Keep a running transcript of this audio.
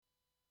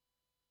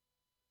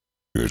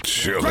You're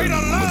chilling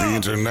with the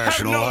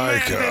international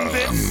icon,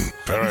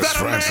 Paris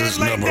France's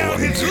 #1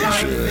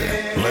 teacher,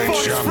 late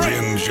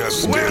champion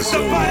Justice. Where's the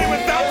body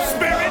without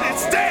spirit?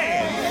 It's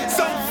dead.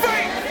 So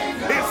faith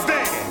is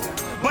dead.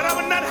 But I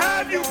will not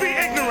have you be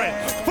ignorant.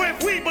 For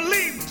if we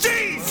believe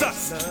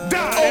Jesus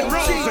died and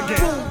rose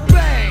again. Boom,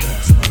 bang.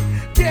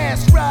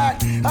 That's right.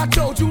 I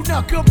told you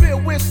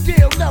Knuckleville will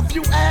still love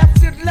you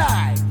after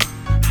life.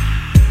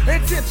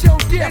 Until your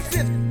death,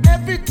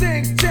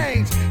 everything's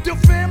changed. The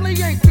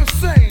family ain't the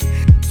same.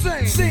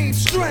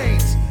 Seems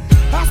strange.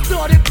 I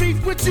started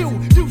beef with you,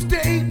 used to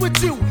eat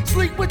with you,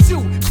 sleep with you,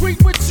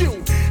 creep with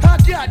you. I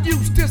got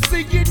used to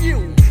seeing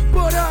you,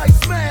 but I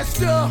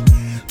smashed up.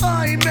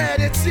 I ain't mad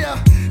at ya.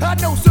 I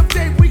know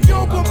someday we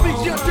all gonna be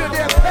under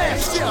that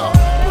pasture.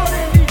 But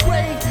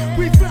anyway,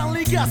 we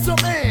finally got some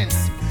ends.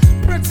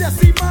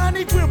 Princess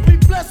Imani will be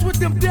blessed with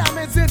them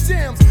diamonds and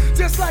gems,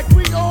 just like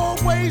we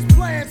always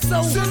planned.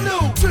 So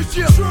salute to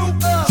you,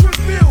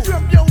 tribute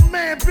from your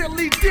man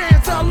Billy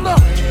Dance. I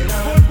love you.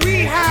 But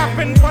we have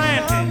been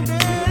planted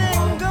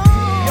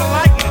the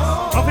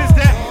likeness of his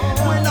death.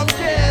 When I'm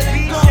dead,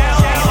 We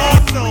shall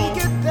also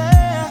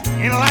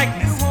in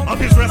likeness of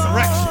his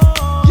resurrection.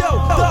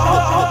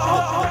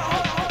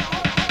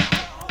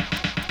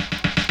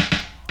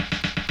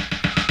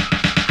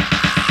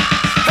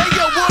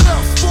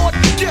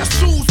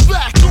 Guess who's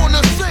back on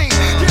the scene?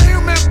 Your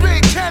human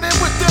being cannon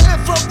with the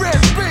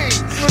infrared beam.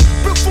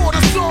 Before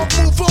the song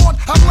move on,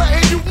 I'm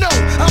letting you know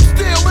I'm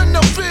still in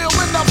the field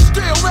and I'm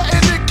still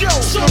letting it go.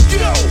 So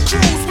yo,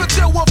 cruise with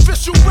your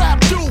official rap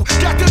dude.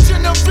 Got the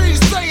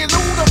Genevieve saying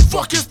who the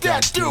fuck is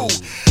that dude?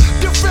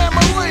 The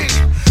family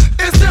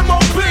is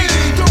M.O.P.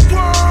 The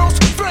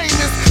world's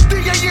famous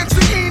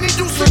D.A.N.C.E.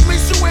 You see me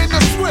shooting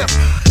the swift.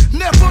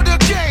 Never the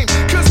game,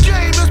 cause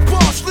game is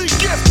partially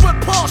gift but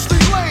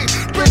partially lame.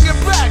 Bring it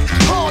back,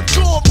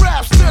 hardcore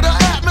raps to the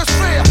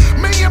atmosphere.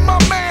 Me and my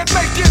man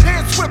making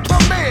hits with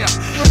Premier.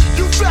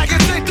 You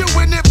faggots ain't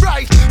doing it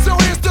right, so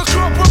here's the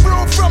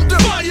corporal from the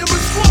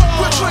fireman squad.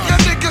 We're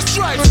trigger niggas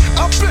stripes.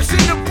 I'm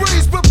fishing the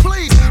breeze, but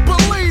please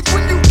believe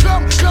when you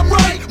come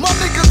right. My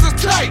niggas is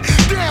tight,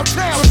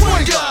 downtown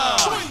swinger.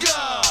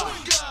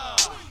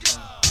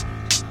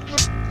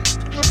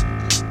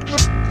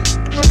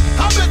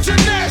 I'm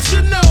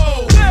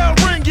international, bell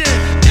ringing,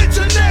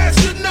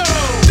 international,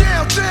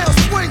 downtown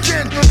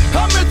swinging.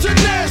 I'm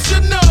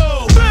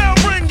international, bell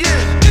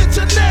ringing,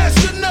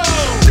 international,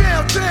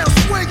 downtown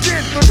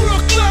swinging.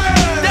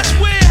 Brooklyn, That's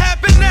where it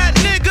happened at,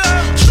 nigga.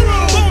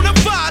 true,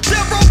 Bonafide,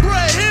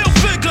 Thoroughbred, Hill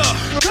figure.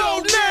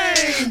 code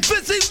name.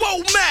 Busy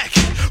Womack.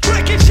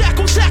 Breaking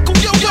shackles, tackle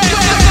your ass.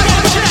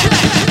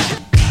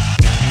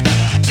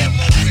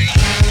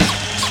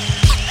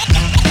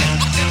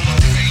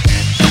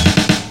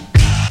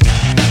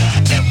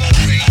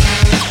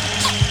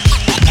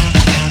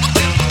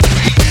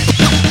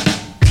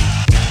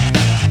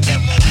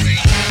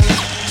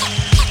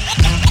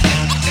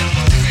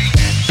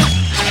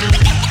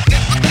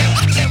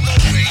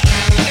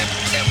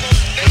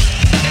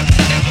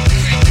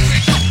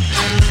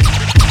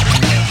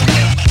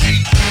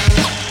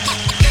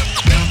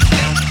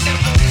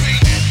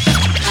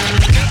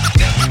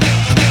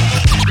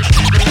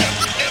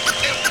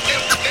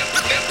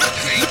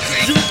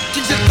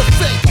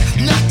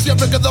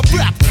 The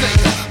rap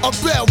singer, a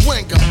bell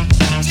winger,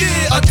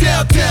 yeah, a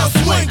downtown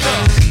swinger.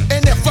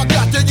 And if I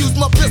got to use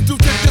my pistol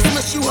to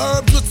dismiss you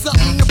herbs with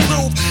something to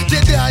prove,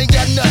 then I ain't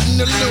got nothing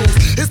to lose.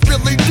 It's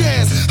Billy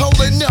Dance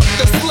holding up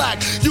the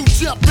slack. You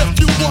jump if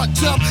you want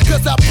jump,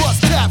 cause I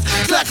bust caps.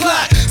 Clack,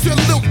 clack,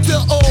 salute to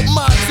all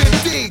minds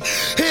indeed.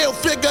 Hill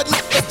figure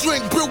niggas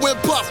drink, brew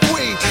and puff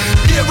weed.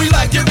 Yeah, we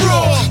like it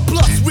raw,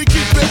 plus we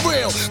keep it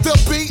real. The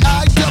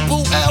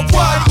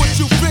B-I-double-L-Y, what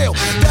you feel?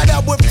 That I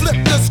would flip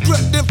the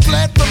script and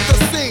fled from the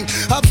scene.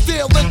 I'm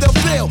still in the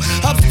field,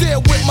 I'm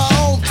still with my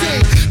own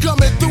team.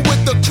 Coming through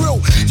with the crew,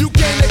 you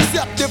can't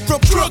accept it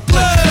from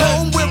Brooklyn.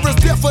 Home where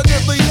it's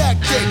definitely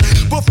hectic.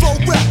 Before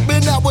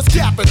rapping, I was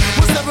capping.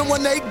 Was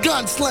 718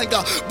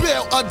 gunslinger,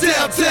 Bill a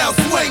downtown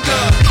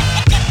swinger.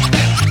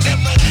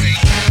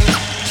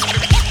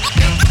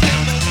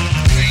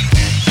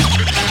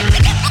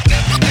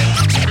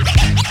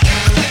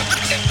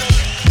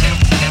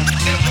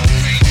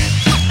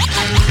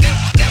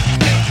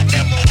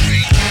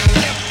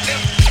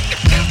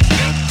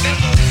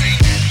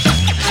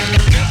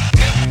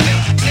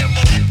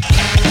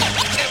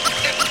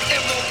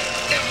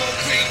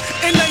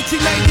 In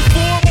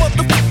 1994,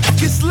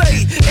 motherfuckers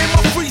late. And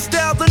my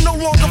freestyles are no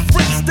longer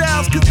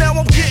freestyles, cause now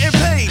I'm getting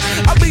paid.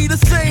 I be the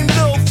same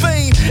little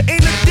fame, ain't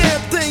a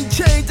damn thing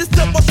changed.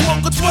 Except I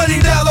smoke a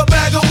 $20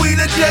 bag of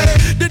weed a day.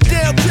 The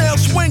downtown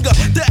swinger,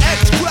 the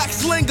ex-crack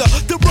slinger,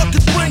 the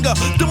ruckus bringer,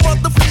 the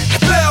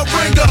motherfucking bell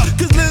ringer.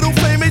 Cause little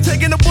fame ain't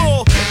taking the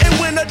ball. And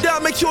when I die,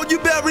 make sure you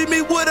bury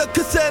me with a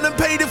cassette and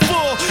paid it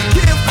for.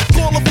 Can't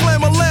call a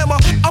flammer lammer.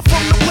 I'm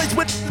from the place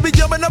where be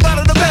jumping up out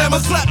of the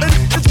bama, slapping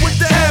it's with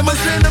the hammers.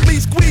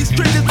 Enemies squeeze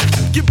triggers,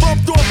 get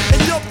bumped off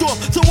and jumped off.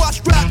 So I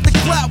strap the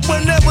clap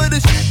whenever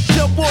this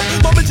jump off.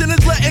 My mission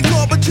is letting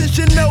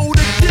competition know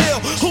the deal.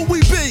 Who we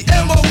be?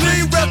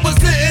 M.O.P.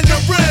 representing the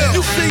real.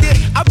 You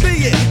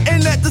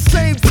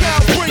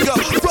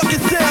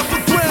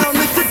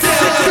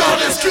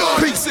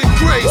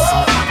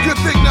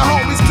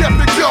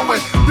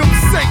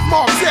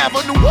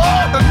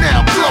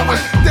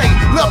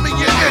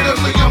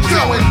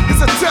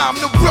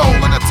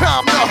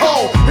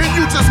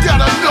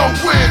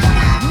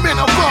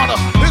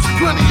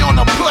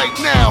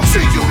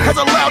has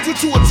allowed you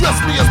to address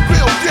me as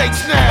Bill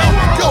Gates now.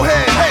 Go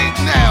ahead, hate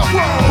now.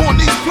 On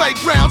these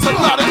playgrounds, a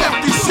lot of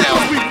empty shells.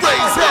 We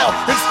raise hell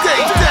and stay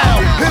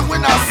down. And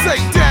when I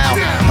say down,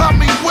 I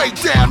mean way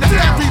down. The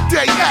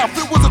everyday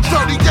outfit was a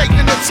 38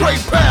 and a tray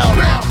pound.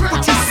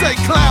 What you say,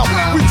 clown?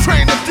 We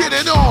train to get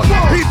it on.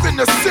 Even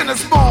the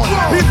sinners born,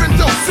 even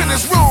though sin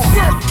is wrong.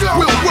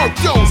 We'll work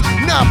those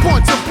 9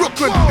 points of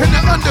Brooklyn in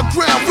the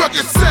underground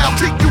rugged sound.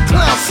 Keep you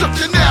clowns shook,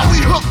 and now we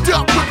hooked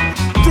up with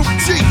through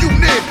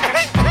G-Unit.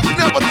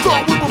 Never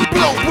thought we would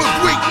blow with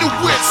weak new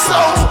wit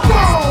souls.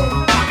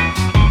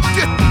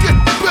 Get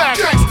back,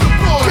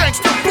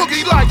 gangsta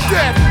boogie like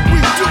that.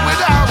 We do it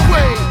our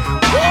way.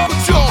 What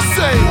y'all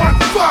say?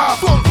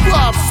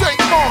 1-5, St.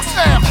 Mark's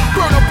Ave,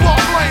 Burner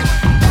Park Lane.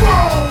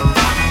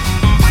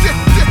 Get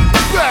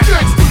back,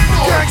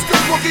 gangsta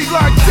boogie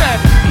like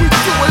that. We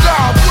do it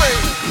our way.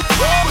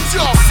 What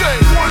y'all say?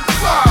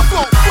 1-5,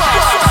 St.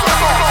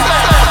 Mark's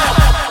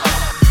Ave.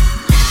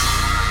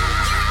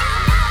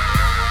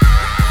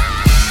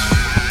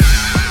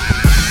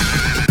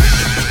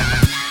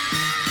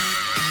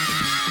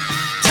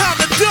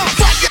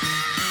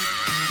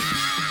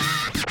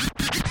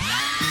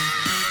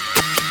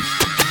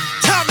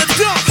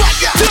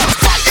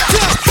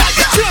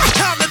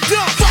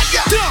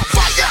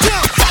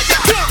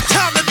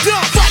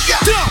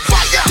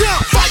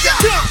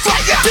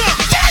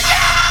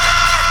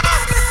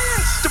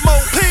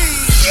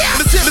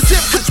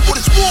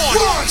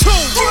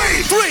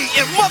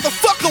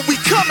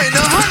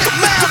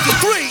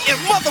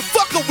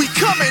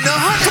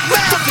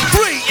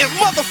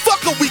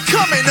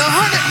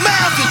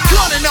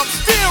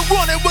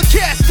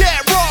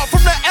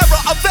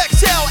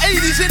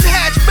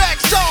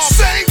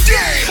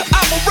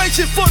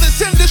 For this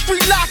industry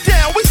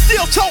lockdown, we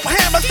still tote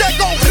hammers that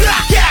gon'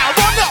 knock out.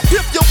 Run up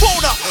if you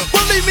wanna.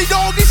 Believe me,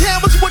 dog, these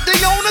hammers with they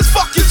owners,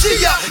 fuck your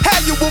G up.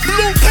 Had you with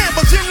blue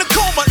pampers in the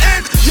coma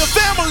and your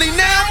family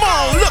now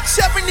on. Look,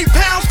 70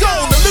 pounds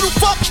gone. The little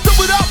fuck stood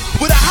it up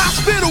with a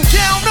hospital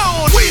gown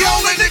on. We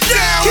holding it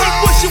down. Keep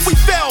wishing we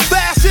fell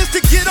bastards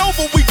to get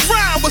over. We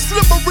grind with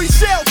slippery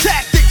cell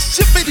tactics.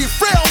 Shippity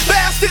frail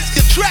bastards.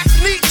 Your tracks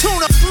need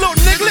tuna. Little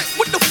nigga,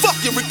 what the fuck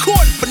you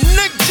recording for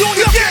Nick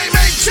Jr.? The game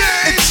ain't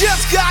changed. It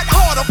just got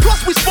harder.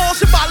 Plus we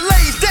sponsored by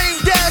Lay's,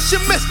 Dame Dash,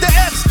 and Mr.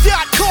 S.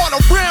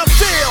 Carter,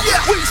 Brownfield.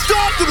 We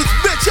storm through this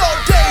bitch all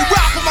day,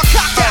 rock with my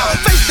cock out,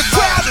 face the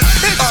crowd, and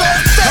it's all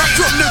day. I'm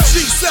from the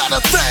G side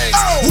of things,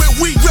 where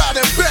we ride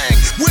and bang,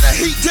 where the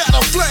heat got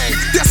a flame.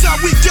 That's how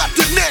we got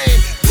the name,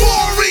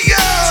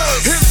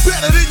 Warriors. It's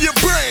better than your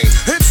brain,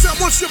 and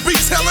someone should be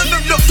telling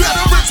them the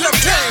veterans have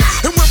came,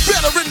 and we're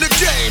better in the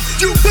game.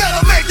 You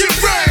better make it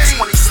rain.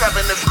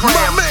 27 is grand.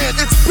 My man,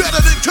 it's better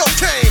than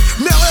cocaine.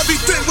 Now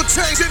everything will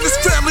change in this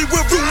family.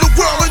 We'll rule the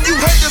world, and you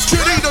haters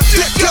can eat a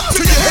dick up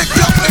till you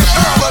hiccup and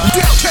earn a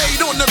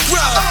decade on the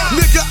grind.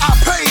 Nigga, I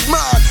paid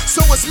mine,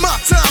 so it's my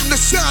time to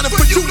shine, and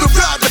for you to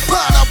ride the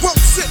pine. I won't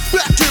sit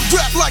back and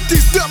rap like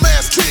these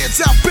dumbass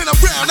kids. I've been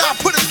around, I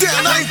put it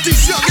down. I ain't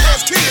these young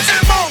ass kids.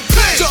 M.O.P.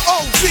 The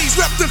OGs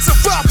repped and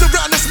survived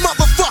around this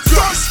motherfucker.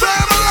 First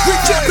family. We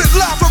kept it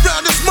live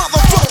around this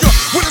motherfucker.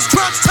 When it's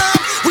crunch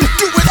time, we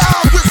do it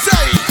all with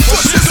say.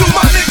 Pushes on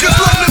my niggas,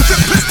 loners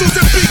and pistols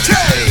and BK.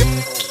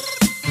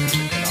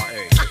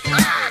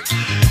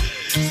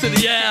 City,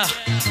 yeah.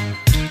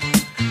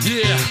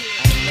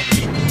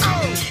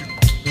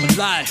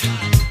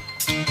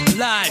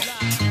 Live.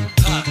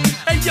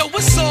 Hey yo,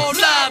 it's all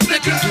live,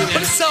 nigga,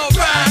 but it's all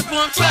right.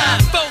 1,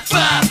 5, 4,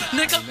 5,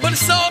 nigga, but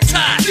it's all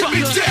tied.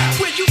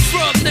 Where you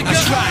from, nigga?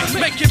 That's right.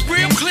 Make it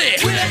real clear.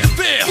 The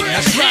bill.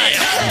 That's right.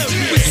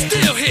 We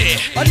still here.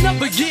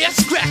 Another year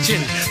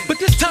scratching, but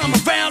this time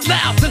around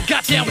loud. Then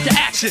got down with the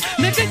action,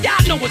 nigga.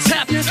 Y'all know what's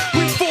happening.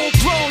 We full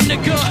grown,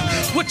 nigga.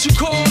 What you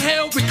call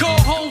hell, we call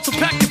home. So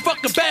pack your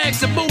fucking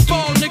bags and move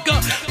on, nigga.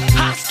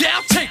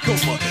 Hostile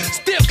takeover.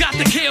 Still got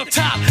the kill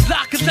top.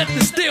 Lock and let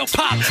the steel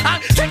pop. I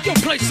take your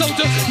place,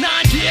 soldier. 9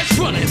 years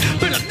running.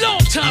 Been a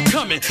long time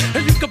coming.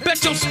 And you can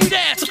bet your sweet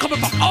ass are coming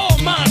from all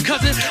mine,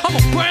 cousin. I'm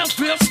a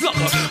Brownsville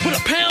slugger. With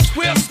a pounds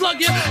will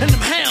slug you. And them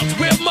hounds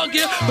will mug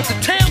you. But the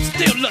town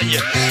still love you.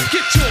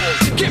 Get yours.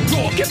 Get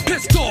raw. Get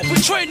pissed off. We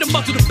train them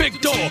up to the big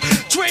door.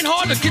 Train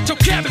hard to get your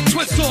cabin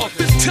twist off.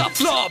 It's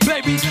tough law,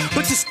 baby.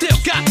 But you still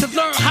got to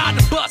learn how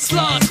to bust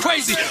slugs.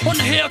 Crazy on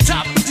the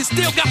hilltop. But you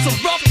still got some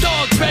rough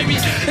dogs, baby.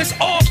 It's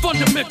all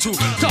fundamental.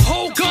 To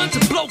hold guns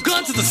and blow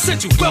guns is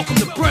essential. Welcome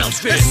to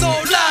Brownsville. It's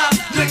all live,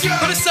 nigga,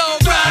 but it's all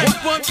right.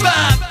 1, 5,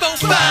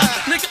 4,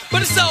 5, nigga,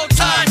 but it's all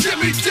time. Give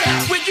me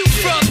that. Where you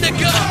from,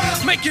 nigga?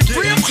 Make it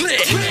real clear.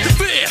 The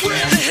beer,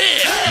 the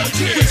hair,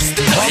 we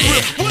still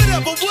here.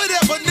 Whatever,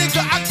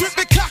 nigga. I grip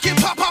it, cock it,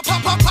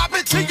 pop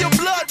it till your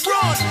blood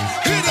runs.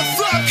 Here the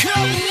fuck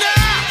come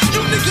now.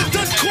 You niggas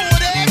done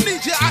caught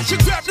amnesia. I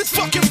should grab this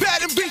fucking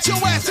bat and beat your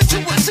ass into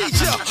a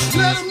seizure.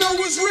 Let them know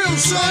it's real,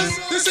 son.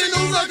 This ain't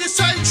no luggage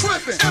type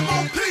tripping.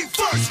 M.O.P.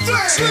 first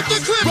thing. Slip the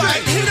clip.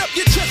 Right, hit up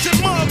your chest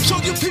and mom. Show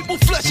you people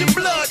flesh and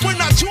blood.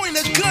 When I join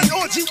a gun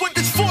orgy with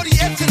this 40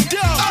 X and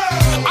dub.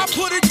 I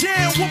put it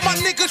down with my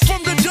niggas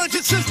from the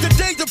dungeon since the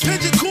days of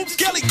pigeon coops,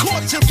 galley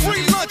courts, and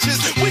free lunches.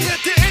 We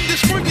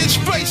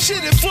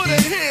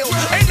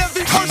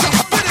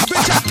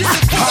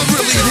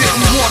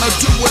wanna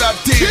do what I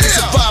did.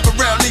 Survive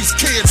around these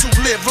kids who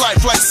live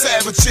life like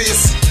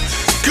savages.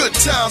 Good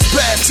times,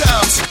 bad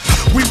times,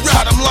 we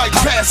ride them like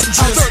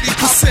passengers.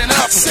 30%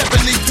 up,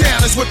 70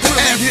 down is what the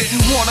aim.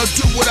 Didn't wanna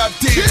do what I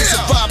did.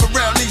 Survive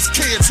around these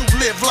kids who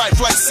live life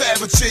like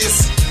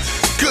savages.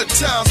 Good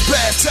times,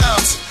 bad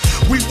times,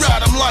 we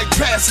ride them like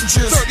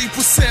passengers.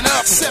 30%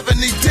 up,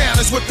 70 down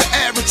is what the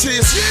average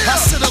is. I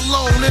sit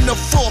alone in the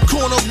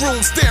four-corner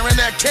room staring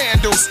at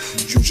candles.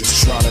 You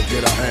just trying to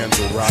get a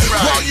handle right.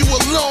 While you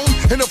alone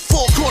in the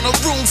four-corner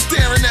room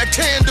staring at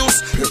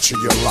candles. Picture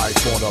your life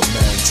on a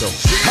mantle.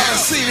 I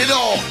done seen it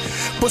all.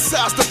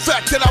 Besides the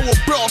fact that I will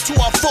brawl till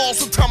I fall,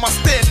 sometimes I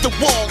stare at the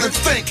wall and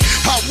think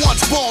I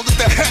once balled at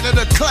the head of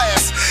the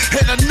class,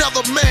 and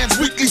another man's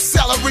weekly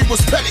salary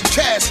was petty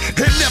cash,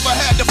 and never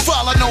had to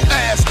follow no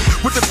ass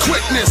with the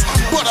quickness.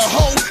 But a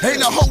hoe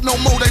ain't a hoe no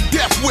more than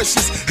death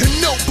wishes, and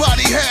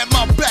nobody had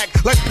my back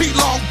like P.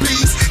 Long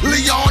B's,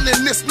 Leon,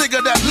 and this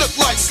nigga that looked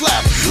like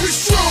Slap. We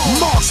strong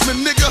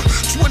marksman, nigga,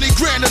 20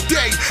 grand a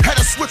day. Had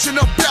to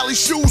switching up belly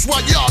shoes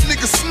while y'all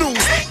niggas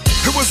snooze.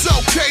 It was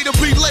okay to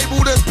be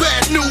labeled as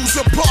bad news,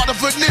 a part of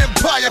an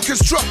empire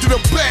constructed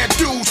of bad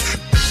dudes.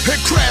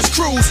 It crash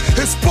crews,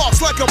 it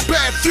sparks like a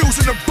bad fuse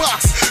in a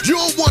box. You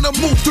don't wanna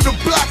move through the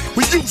block,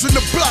 we using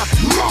the block.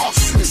 Moss,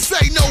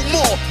 say no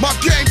more. My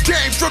gang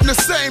came from the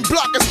same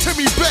block as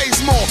Timmy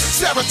Bazemore.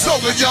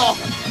 Saratoga, y'all.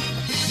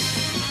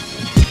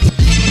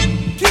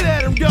 Get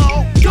at him,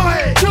 y'all. Go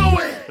ahead, do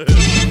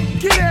it.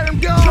 Get at him,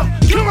 y'all.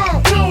 Come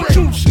on, do it.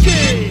 Too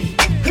scared.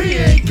 He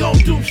ain't gon'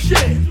 do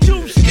shit.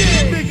 Too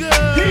scared,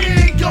 nigga. He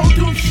ain't gon'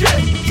 do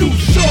shit. Too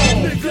soft,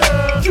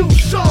 nigga. Too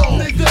soft,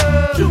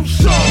 nigga. Too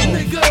soft,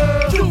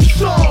 nigga. Too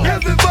soft.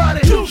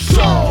 Everybody, too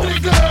soft,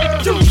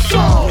 nigga. Too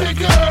soft,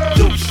 nigga.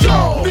 Too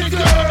soft,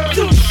 nigga.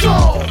 Too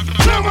soft.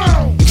 Come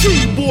on.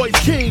 Two boys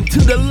came to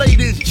the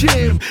latest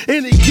gym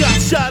and it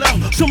got shot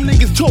up. Some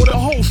niggas tore the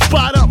whole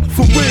spot up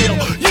for real.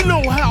 You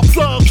know how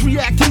thugs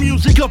react to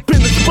music up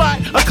in the spot.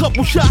 A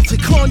couple shots of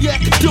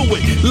cognac can do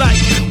it. Like,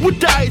 what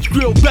the ice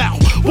grill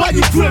bout? Why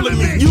you grilling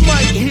me? You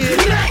might hear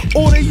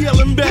or they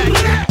yelling back.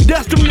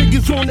 That's them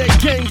niggas on that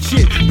gang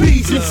shit.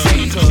 B's and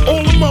C's.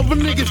 All them other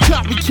niggas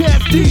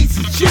copycat D's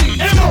and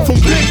G's.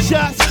 From big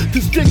shots to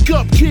stick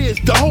up kids,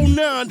 the whole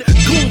nine.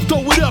 Goons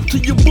throw it up to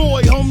your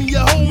boy, homie,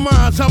 your whole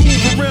minds. I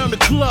move around the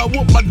club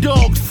with my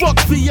dogs. Fuck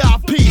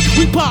VIP.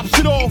 We pops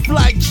it off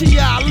like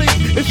Chi-Ali.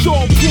 It's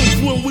all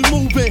proof when we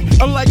moving.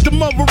 Unlike the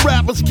mother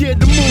rappers scared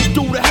to move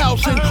through the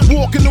house and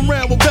walking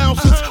around with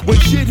bouncers. When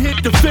shit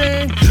hit the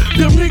fan,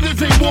 them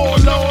niggas ain't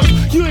warlords.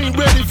 You ain't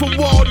ready for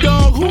war,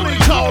 dog. Who they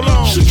call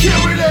on?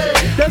 Security.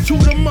 That's who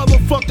the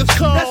motherfuckers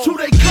call. That's who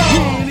they call. He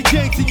ain't a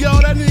gangster,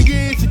 y'all. That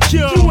nigga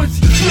insecure.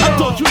 I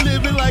thought you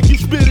living like you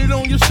spit it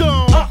on your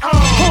song.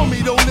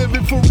 Homie, don't live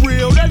it for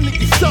real. That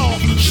nigga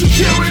soft.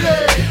 Security.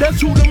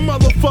 That's who the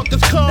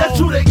motherfuckers call. That's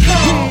who they call.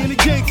 He ain't a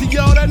gangster,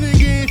 y'all. That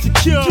nigga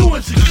insecure.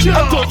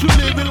 I thought you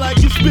living like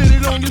you spit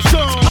it on your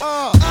song.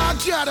 I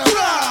gotta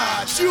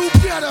ride, you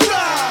gotta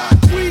ride,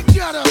 we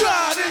gotta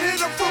ride and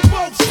hit 'em from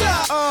both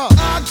sides.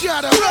 I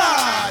gotta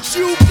ride,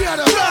 you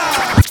gotta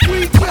ride,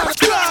 we gotta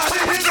ride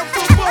and hit 'em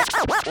from both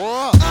sides.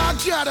 I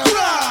gotta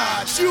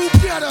ride, you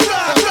gotta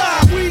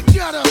ride, we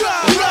gotta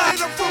ride and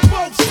hit 'em from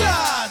both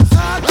sides.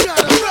 I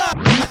gotta ride,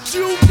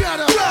 you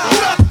gotta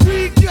ride,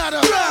 we gotta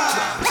ride.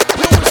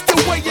 Yo, it's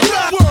the way in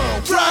the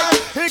world, right?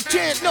 It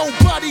can't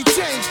nobody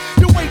change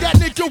the way that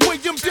nigga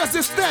William does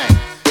his thing.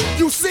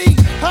 You see,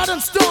 I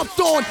done stomped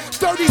on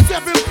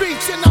 37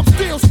 beats and I'm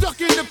still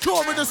stuck in the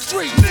core of the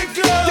street.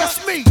 Nigga,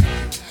 that's me.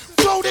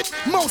 Voted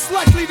most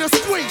likely to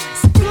squeeze.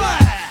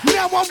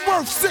 Now I'm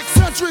worth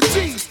 600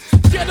 G's.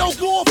 Ghetto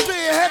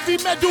warfare, heavy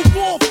metal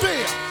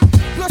warfare.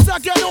 Plus I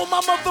got all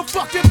my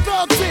motherfucking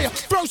thugs here.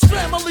 First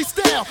family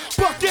style,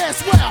 buck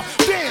ass wow.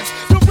 Dance,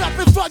 the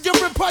rapid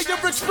fire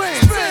empire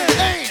expands.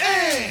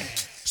 Aim.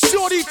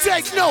 Shorty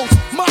take notes,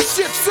 my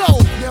shit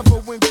sold. Never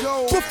went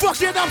gold, but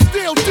fuck it, I'm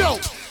still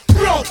dope.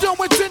 Bro, don't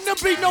intend to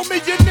be no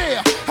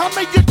millionaire. I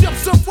may get up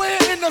somewhere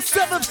in the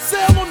 7th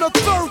cell on the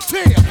 3rd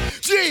tier.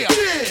 Yeah.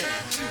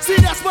 See,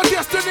 that's my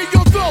destiny,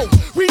 although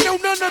we know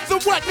none of the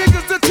white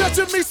niggas that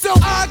touching me, so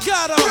I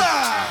gotta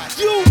ride.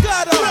 You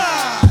gotta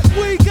ride.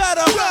 We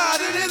gotta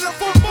ride and hit 'em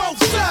from both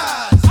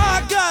sides.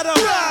 I gotta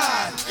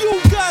ride. You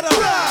gotta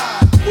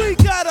ride. We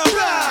gotta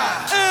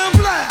ride. And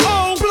black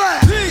on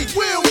black.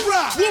 We'll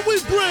rock. What we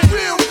bring.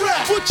 Real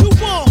rap. What you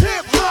want?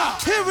 Hip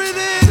hop. Here it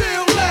is.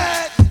 Real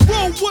lad.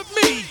 Roll with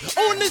me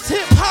on this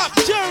hip hop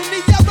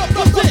journey.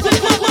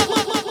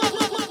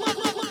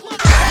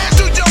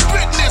 Handle your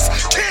business,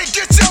 can't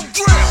get your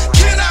grip.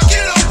 Can I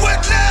get a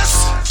witness?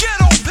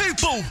 Ghetto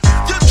people,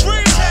 your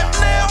dreams have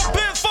now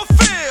been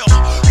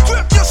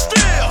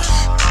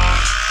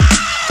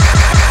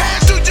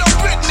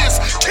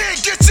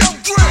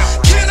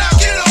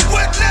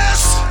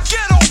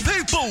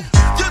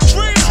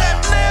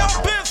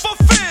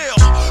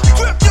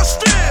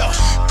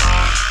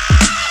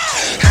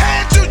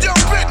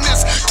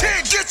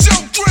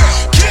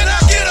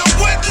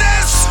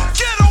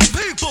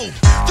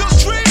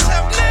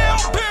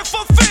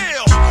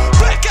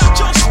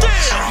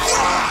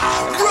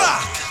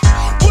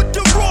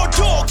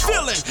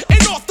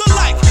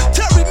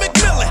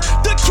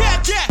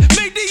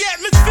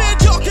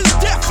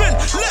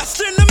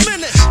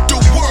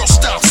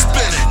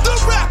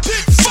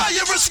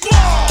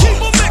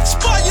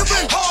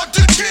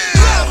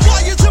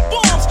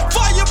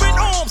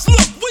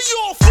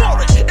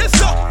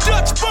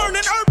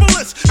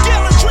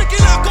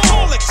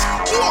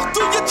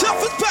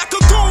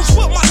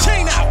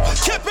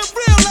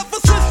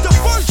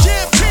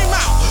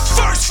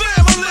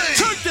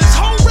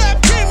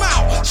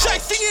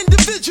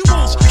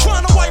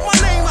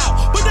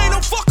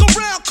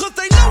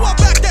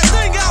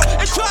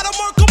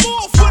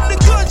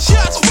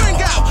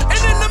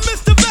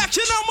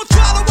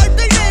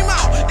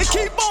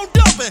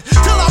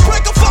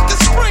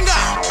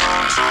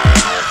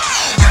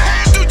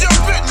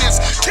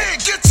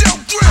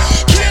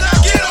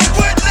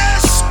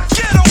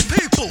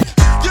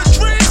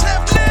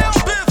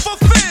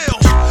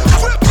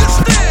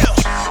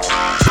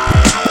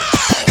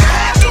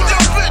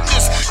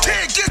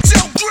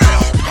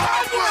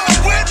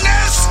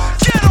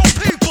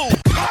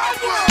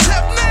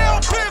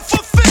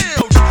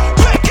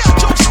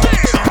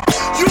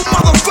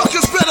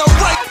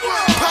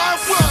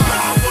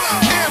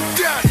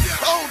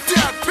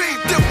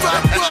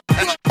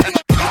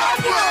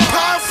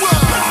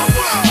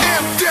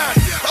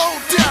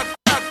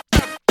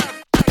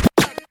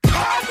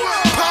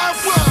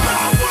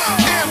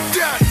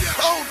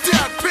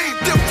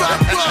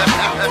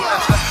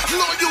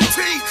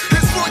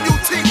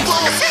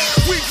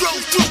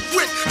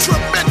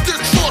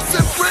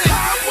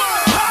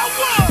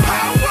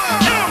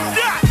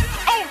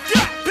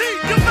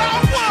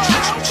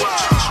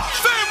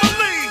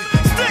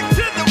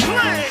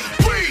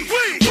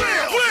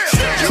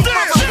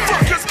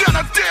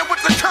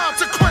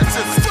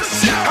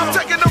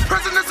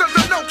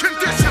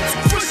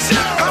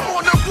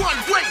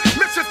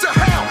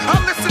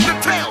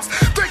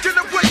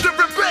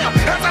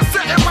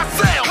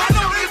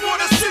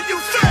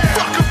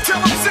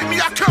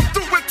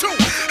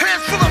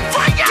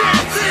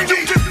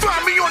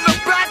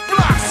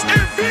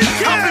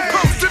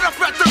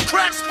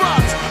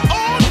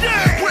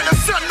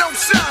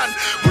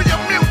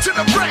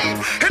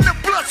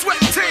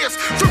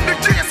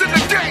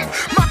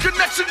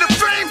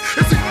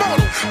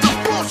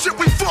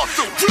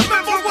hustle.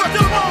 Remember what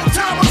the old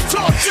timers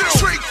taught you.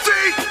 Street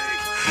thief,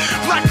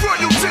 like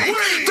royalty.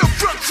 The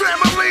front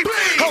family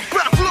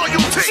about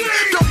loyalty.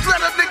 Don't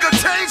let a nigga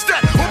change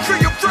that or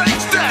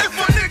rearrange that. If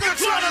a nigga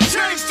try to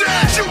change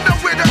that, you know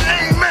where to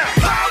aim at.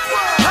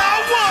 Power,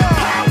 power,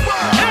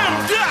 power.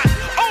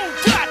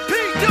 M.O.P.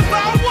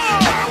 Devour.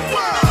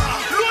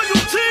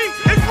 Loyalty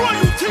is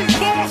royalty,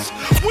 boss.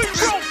 We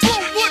roll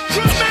through with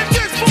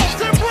tremendous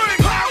force and bring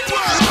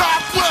power.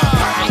 Power,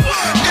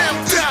 power.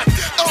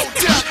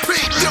 M.O.P.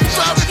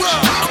 Devour.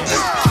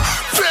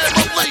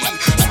 Family,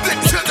 stick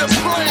to the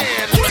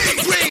plan. We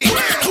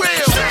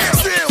will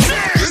still.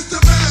 It's the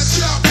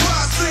mashup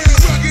posse,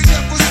 rugged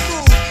never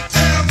smooth.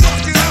 And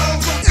fucking all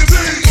fucking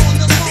big on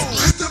the move.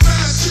 It's the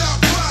mashup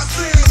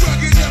posse,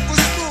 rugged never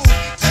smooth.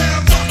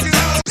 And fucking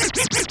all.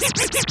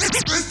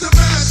 It's the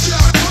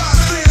mashup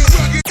posse,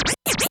 rugged.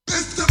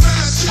 It's the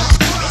mashup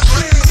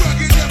posse,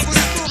 rugged never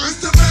smooth. It's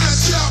the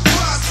mashup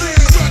posse,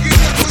 rugged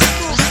never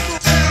smooth.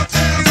 And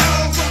fucking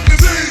all fucking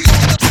big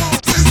on the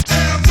move. It's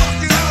and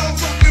fucking all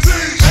fucking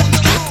big on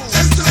the move.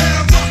 It's the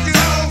and fucking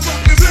all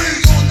fucking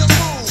big on the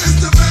move. It's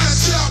the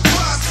mashup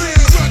posse,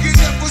 rugged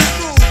never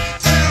smooth.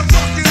 And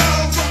fucking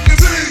all fucking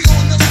big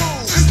on the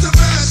move. It's the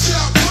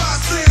mashup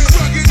posse,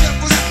 rugged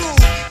never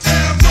smooth.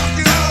 And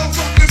fucking all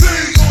fucking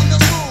big on the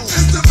move.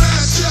 It's the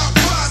mashup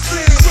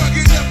posse,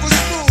 rugged never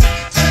smooth.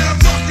 And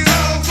fucking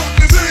all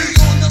fucking big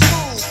on the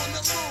move.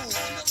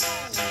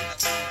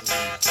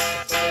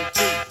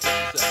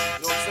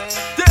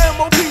 The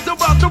M.O.P's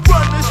about to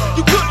run this.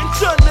 You couldn't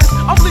shun this.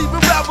 I'm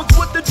leaving rappers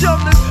with the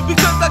dumbness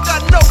because I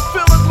got no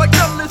feelings like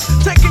numbness.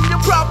 Taking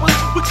your problems,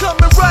 we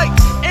coming right,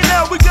 and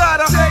now we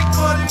gotta take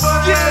money.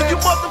 Yeah, you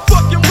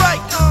motherfucking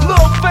right.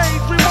 Lil'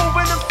 Faze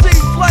removing them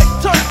seeds like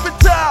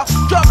turpentine,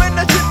 dropping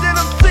that shit that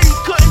them seeds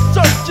couldn't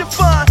search you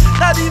find.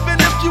 Not even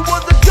if you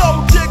was a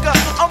gold digger.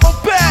 I'm a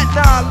bad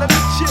nah. Let me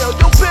chill.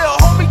 Yo, Bill,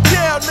 hold me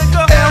down,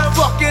 nigga. And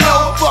fucking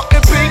old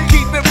fucking big,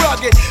 keep it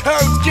rugged.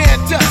 Herbs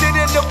can't touch it,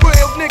 and the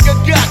real nigga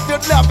got to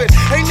love it.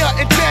 Ain't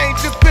nothing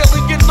changed, just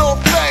building your little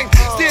thing.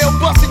 Still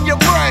busting your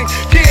brain,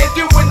 yeah,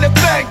 doing the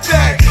bang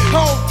thing.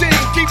 Home team,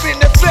 keeping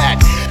it fat.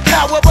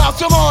 How about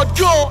some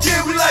hardcore?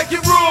 Yeah, we like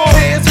it raw.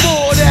 Hands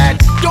for that.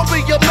 Don't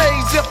be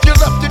amazed if you're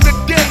left in the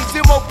days.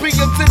 M.O.P. is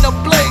in the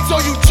blaze, so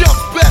you just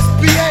best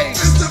behave.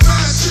 It's the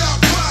mashup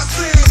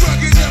posse,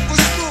 rugged never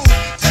smooth.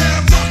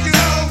 And fucking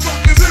all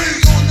fucking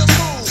big on the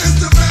move. It's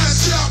the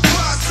mashup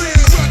posse,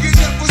 rugged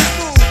never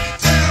smooth.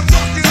 And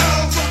fucking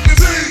all fucking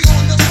big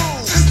on the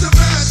move. It's the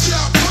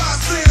mashup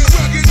posse,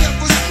 rugged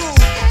never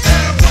smooth.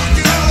 And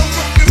fucking all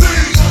fucking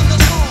big on the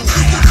move.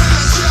 It's the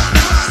mashup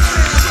posse,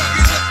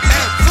 rugged never.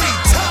 Every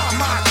time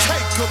I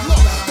take a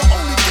look, the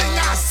only thing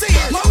I see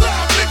is my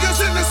live niggas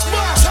in the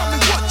spot. Tell me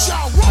what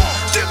y'all want.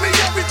 Give me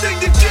everything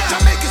you got.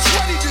 Y'all niggas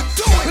ready to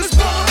do it. Let's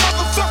blow the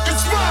motherfucking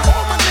spot.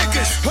 All my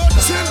niggas,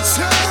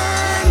 attention,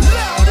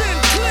 loud and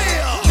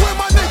clear. Where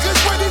my niggas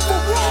ready for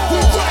war? We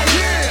right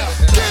here.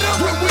 Get 'em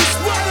when we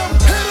spread 'em.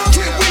 Hit 'em,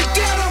 can we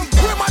get 'em?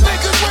 Where my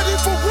niggas ready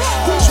for war?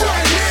 We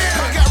right here.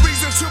 I got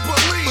reason to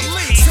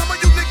believe. Some of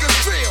you niggas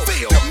feel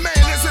the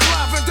man is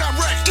alive and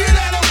direct. Get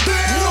at 'em,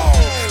 Bill.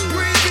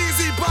 Breathe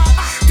easy, Bob.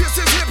 This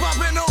is hip hop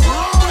in the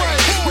wrong way.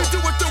 We do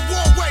it the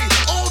war way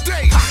all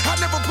day. I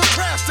never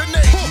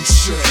procrastinate. You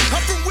should.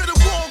 I'm from where the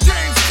war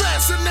games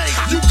fascinate.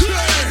 You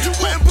could. You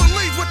wouldn't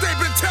believe what they've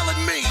been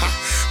telling me.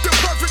 The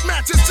perfect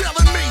match is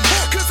telling me.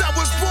 Cause I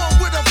was born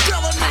with a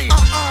felony.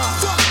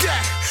 Fuck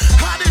that.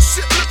 How this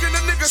shit looking,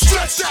 a nigga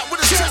stretched out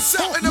with his chest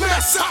out in the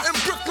mess out in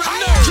Brooklyn.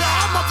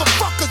 Y'all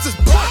motherfuckers is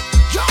butt.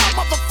 Y'all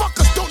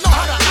motherfuckers don't know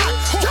how to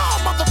act. Y'all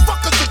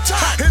motherfuckers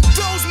attack. And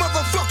those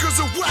motherfuckers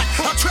are whack.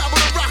 I travel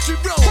the rocky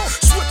road.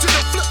 Switch to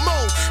the flip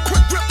mode.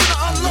 Quick grip and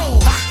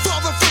unload.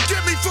 Father,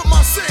 forgive me for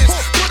my sins.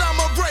 But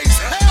I'ma raise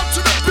hell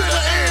to the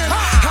bitter end.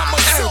 I'm a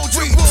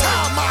soldier. Every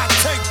time I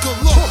take a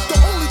look, the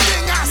only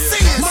thing I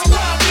see is my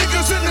live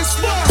niggas in the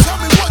spot. Tell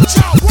me what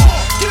y'all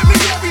want. Give me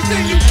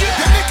everything you got.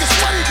 The niggas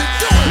ready to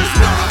do it. Let's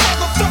blow the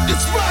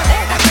motherfucking spot.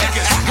 All my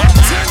niggas,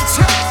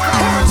 attention.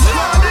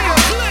 Loud and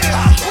clear.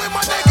 Where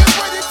my niggas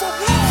ready for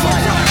war?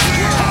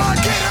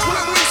 Get 'em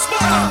when we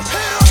spot 'em.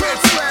 Hit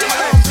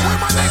 'em, where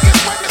my niggas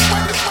ready.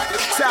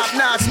 Top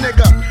notch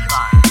nigga.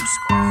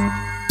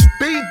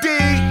 BD.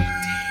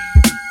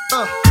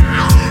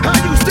 I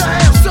used to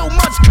have so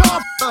much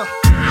confidence.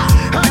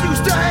 I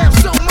used to have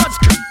so much.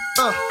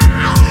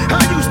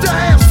 I used to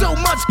have so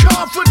much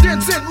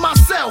confidence in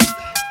myself,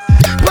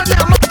 but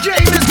now my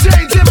game is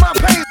changing. My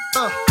pain.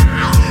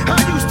 I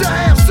used to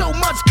have so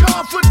much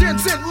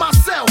confidence in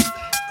myself,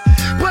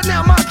 but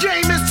now my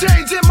game is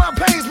changing. My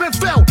pain's been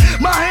felt.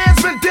 My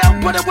hand's been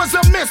dealt, but it was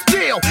a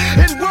misdeal.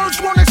 And words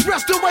won't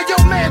express the way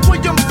your man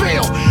William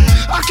feel.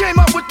 I came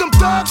up with them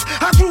thugs.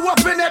 I grew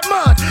up in that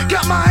mud.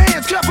 Got my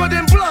hands covered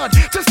in blood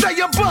to stay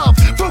above.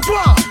 For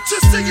what? To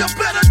see a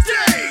better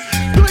day.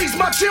 Please,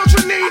 my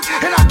children need,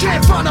 and I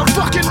can't find a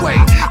fucking way.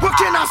 What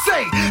can I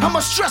say? I'm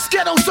a stressed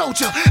ghetto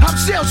soldier. I'm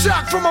shell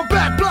shocked from a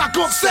back block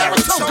off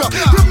Saratoga.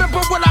 Remember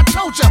what I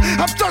told ya?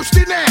 I'm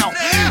thirsty now.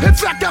 In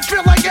fact, I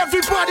feel like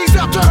everybody's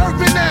out to hurt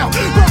me now.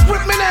 Work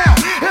with me now.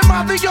 Am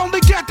I the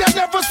only cat that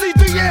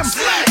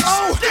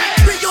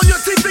M.O.P on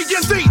your TV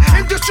and the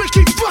industry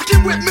keep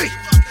fucking with me.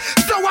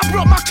 So I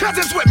brought my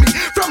cousins with me.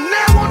 From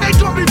now on they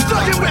gon' be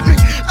thugging with me.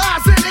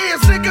 Eyes and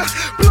ears, nigga.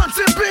 Blunts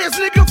and beers,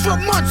 nigga. For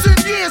months and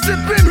years it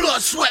been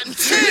blood, sweat, and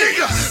tears.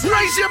 Nigga,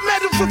 raise your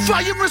medal for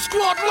fire and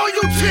squad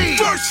loyalty.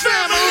 First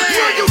family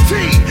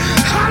royalty.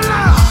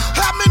 Holla.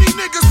 How many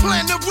niggas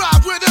plan to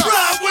ride with us?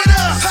 Ride with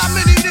us. How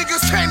many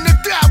niggas came to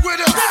die with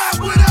us? Die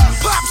with us.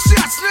 Pop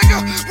shots, nigga.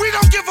 We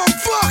don't give a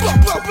fuck.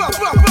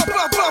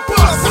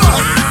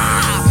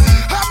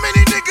 How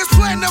many niggas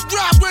plan to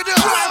ride with us?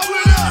 Ride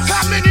with us.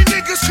 How many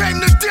niggas came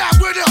to die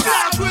with us?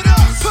 Die with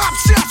us. Pop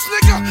shots,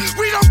 nigga.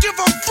 We don't give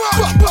a fuck.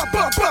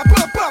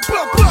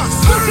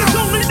 This is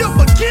only the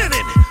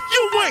beginning.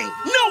 You ain't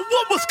know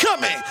what was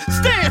coming.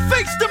 Stand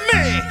face to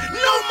man.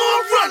 No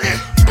more running.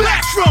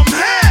 Back from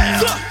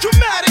hell.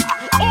 Dramatic,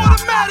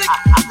 automatic,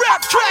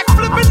 rap track,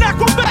 flipping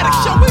acrobatic.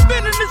 So we've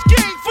been in this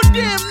game for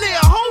damn near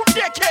a whole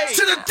decade.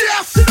 To the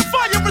death. To the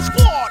firing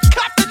squad.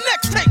 Cop the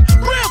next tape.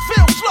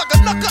 Brownfield slugger,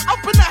 knucker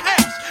up in the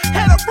house.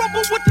 Had a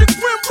rumble with the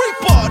Grim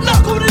Reaper.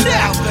 Knuckled it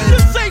out.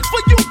 This ain't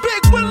for you,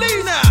 Big Willie.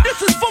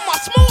 This is for my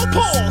small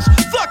paws.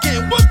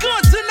 Thuggin' with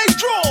guns in they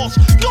drawers.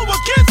 Go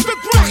against the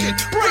grain.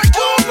 Break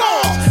all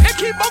laws. And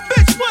keep a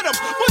bitch with them.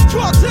 With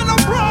drugs in a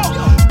bra.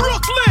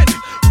 Brooklyn,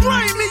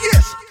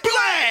 grimiest.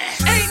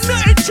 Blast. Ain't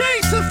nothing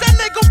changed since that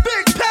nigga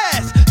Big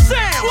Pass.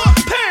 Sam,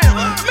 Pam.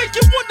 Make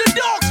you wonder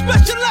dog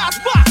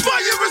specialized by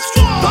Fire and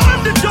squad. the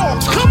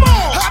underdogs. Come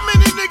on. How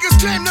many niggas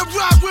came to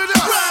ride with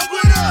us? Ride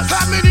with us.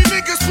 How many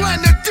niggas plan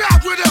to die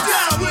with us?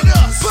 Die with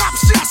us. Pop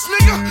shots,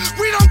 nigga.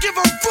 We don't give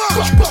a fuck.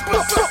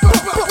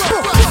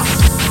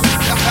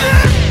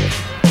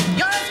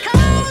 You're as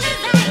cold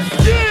as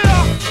ice.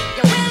 Yeah.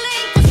 You're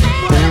willing to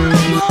sacrifice.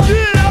 Yeah.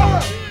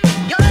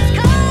 You're as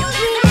cold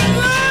as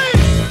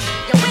ice.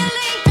 You're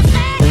willing to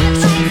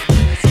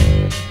sacrifice.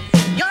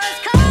 You're as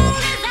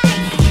cold as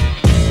ice.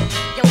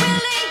 You're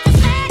willing to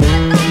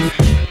sacrifice.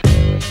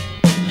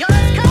 You're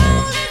as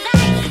cold as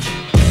ice.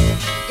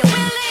 You're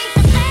willing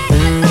to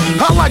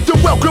sacrifice. I like to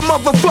welcome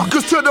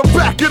motherfuckers to the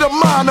back of the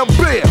minor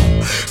bill.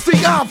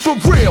 See, I'm for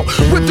real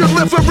with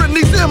delivering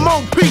these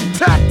M.O.P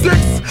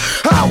tactics.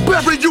 I'll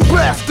bury you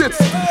bastards.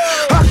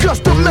 I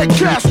custom make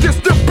caskets,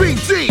 the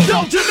BG, the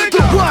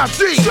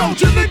YG,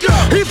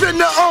 even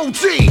the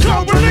OG.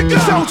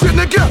 Soldier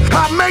nigga,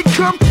 I make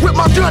come with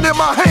my gun in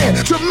my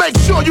hand to make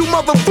sure you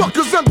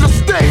motherfuckers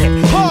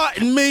understand.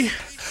 Pardon me.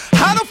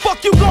 How the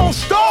fuck you gon'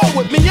 stall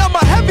with me? I'm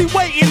a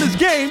heavyweight in this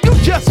game. You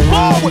just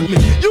spar with me.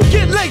 You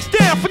get laced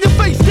down from your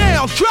face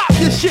down. Drop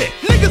your shit.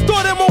 Niggas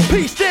thought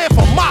M.O.P stand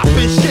for mop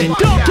and shit.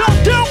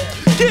 Don't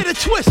get it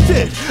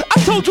twisted. I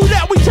told you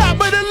that we top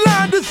of the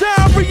line,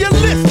 design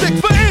realistic.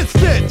 For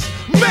instance,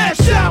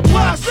 mash out,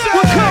 blast out.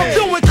 We'll come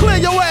through and clear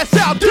your ass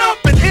out. Dump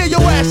and air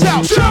your ass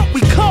out. Jump,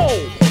 we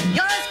cold.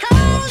 You're as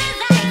cold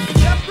as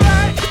ice. That's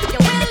right.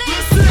 You're willing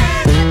to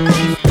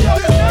sacrifice. You're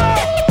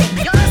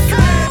as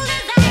cold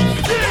as ice.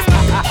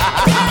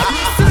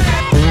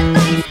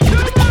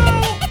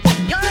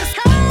 You're as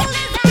cold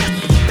as ice.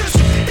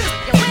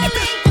 You're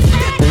willing to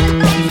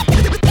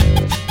sacrifice.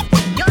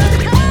 You're as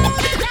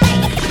cold as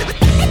ice.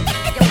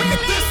 You're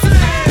willing to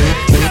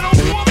Metal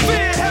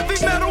warfare, heavy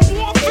metal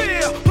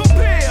warfare.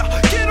 Prepare,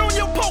 get on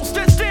your post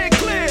and stand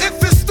clear.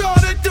 If it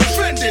started,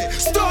 defend it.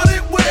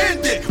 Started, we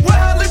end it. We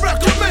highly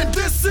recommend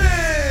this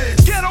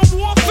is. Ghetto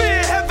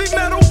warfare, heavy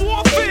metal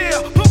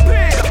warfare.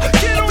 Prepare,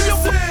 get on your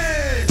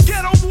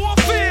Ghetto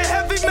warfare,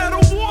 heavy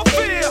metal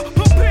warfare.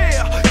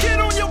 Prepare, get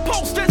on your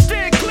post and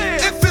stand clear.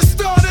 If it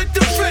started,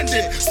 defend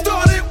it.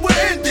 Started, we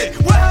end it.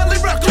 We highly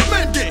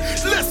recommend it.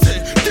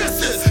 Listen,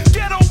 this is.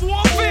 Ghetto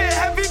warfare,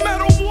 heavy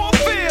metal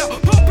warfare.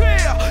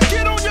 Prepare,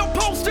 get on your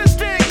post and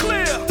stand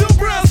clear. The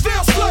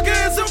Brownsville slugger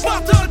is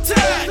about to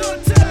attack.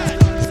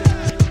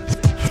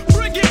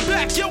 Bring it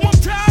back, yo, I'm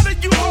tired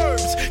of you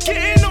herbs.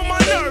 Getting on my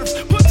nerves,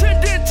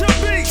 pretending to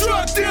be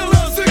Drug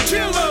dealers and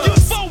You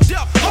killers. fold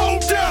up,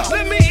 Hold up.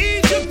 let me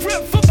ease your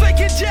grip for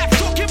faking jack.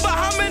 Talking about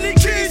how many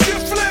keys you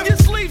flip. Your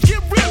sleeves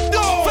get ripped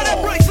off. For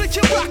that bracelet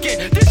you're rocking.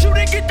 This you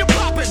didn't get the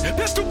popping.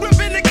 Pistol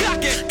gripping and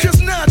cocking. Cause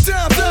 9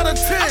 times out of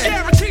I 10.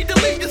 guaranteed to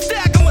leave you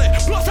staggering.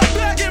 Plus I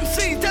bag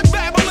MCs that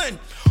babbling.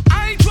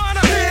 I ain't trying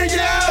to Hear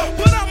ya.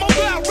 but I'm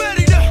about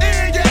ready to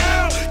Hear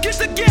ya. get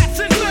the gas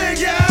and Clear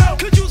ya.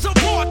 Could use a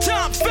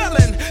part-time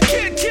felon.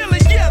 Kid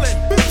killing, yelling.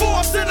 Before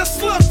I send a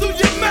slug through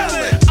your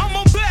melon. I'm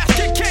a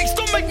basket case.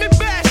 Don't make me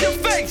bash your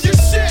face. You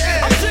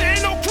shitting. I'm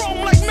sitting on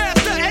chrome like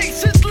Master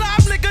Ace. It's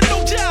live, nigga,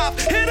 no job.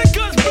 Hear the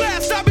guns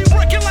blast. I be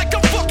working like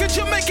I'm fucking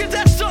Jamaicans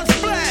at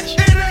Sunsplash.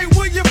 It ain't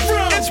where you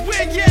from. It's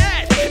where you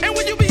at. And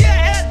when you be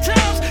at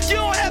times, you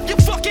don't have your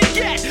fucking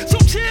gat. So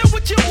chill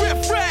with your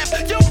riff rap.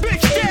 Your big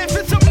staff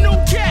and some new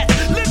cat.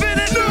 Living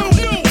in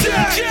new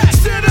Jack. jack.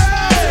 Sit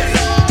down.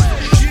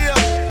 Yeah.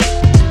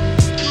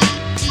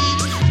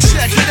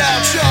 Check it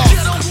out, y'all.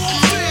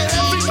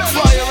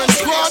 Fire and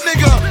squad,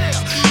 nigga.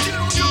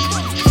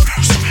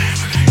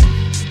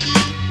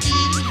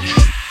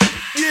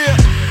 Yeah.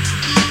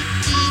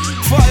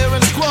 Fire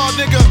and squad,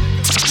 nigga.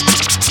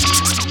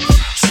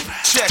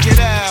 Check it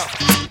out.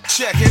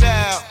 Check it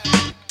out.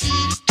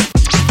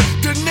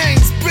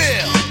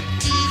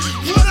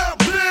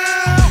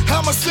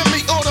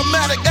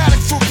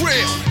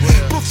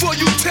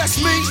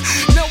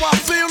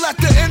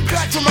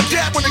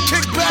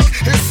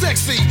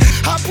 See,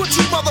 I put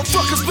you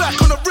motherfuckers back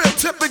on the real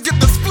tip and get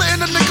the split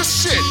in the nigga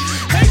shit.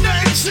 Ain't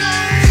nothing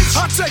changed.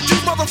 I take you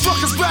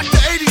motherfuckers back to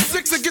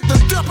 86 and get the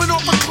dumping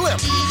off a clip.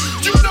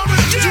 You know the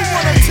game. You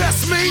wanna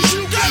test me?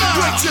 You gotta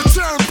wait your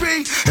turn,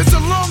 B. It's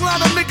a long line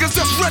of niggas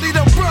that's ready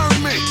to burn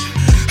me.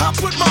 I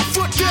put my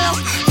foot down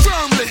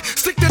firmly,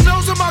 stick the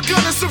nose of my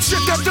gun in some shit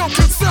that don't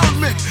concern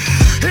me.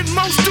 And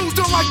most dudes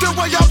don't like the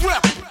way I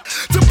rep.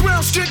 The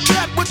brown skin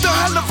cat with the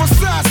hell of a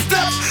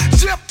sidestep.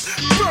 Jip,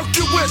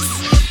 Berkowitz,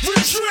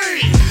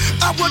 retreat.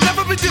 I will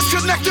never be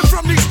disconnected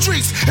from these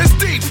streets. It's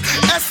deep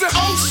as the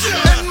ocean,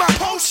 and my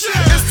potion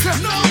is to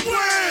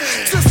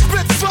to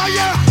spit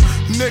fire.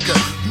 Nigga,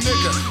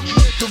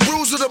 the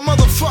rules of the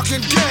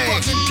motherfucking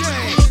game.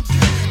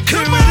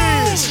 Here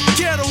it is,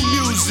 ghetto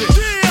music,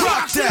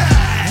 rock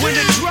that. When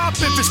it drop,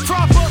 if it's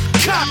proper,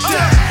 cop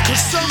that. Cause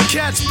some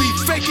cats be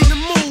faking the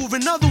move,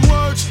 in other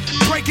words,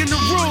 breaking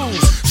the rules.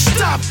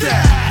 Stop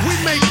that. We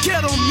make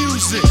ghetto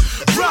music,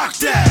 rock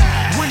that.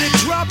 When it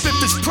drop, if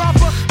it's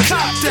proper,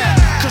 cop that.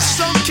 Cause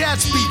some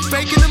cats be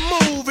faking the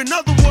move, in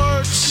other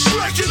words,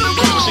 breaking the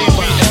rules.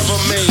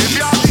 If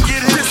y'all can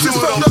get it, this is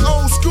from the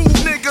old school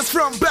niggas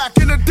from back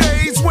in the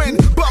days when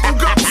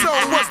bubblegum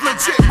soul was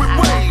legit with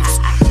waves.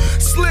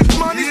 Slick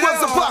money was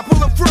a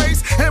popular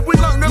phrase, and we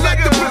learned to let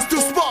the pistol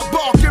spark,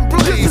 bark, and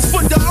blaze. This is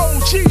for the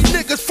OG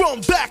niggas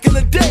from back in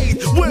the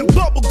days when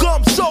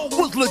bubblegum soul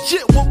was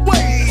legit with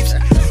waves.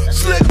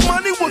 Slick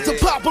money was a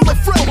popular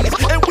phrase,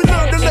 and we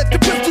learned to let the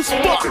pistol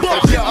spark,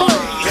 bark, and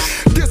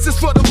blaze. This is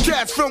for them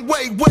cats from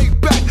way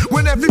back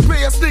when every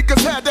pair of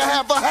sneakers had to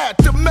have a hat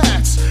to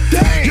match.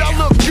 Damn. Y'all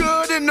look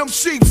good in them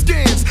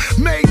sheepskins,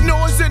 made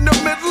noise in the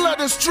middle of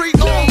the street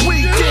all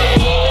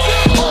weekend.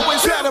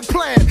 Always had a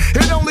plan,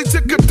 it only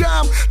took a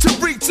dime to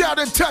reach out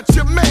and touch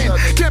your man.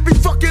 Can't be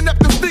fucking up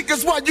the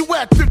speakers while you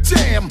at the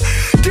jam.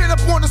 Get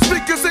up on the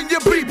speakers in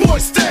your B-boy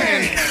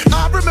stand.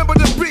 I remember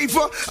the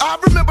Beaver, I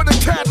remember the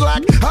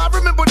Cadillac, I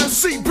remember the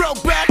seat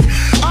broke back.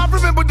 I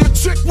remember the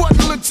chick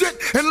wasn't legit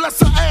unless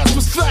her ass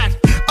was fat.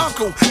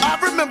 Uncle, I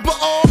remember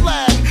all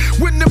that.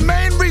 When the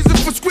main reason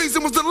for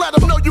squeezing was to let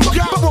them know you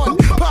got one.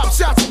 Pop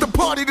shots at the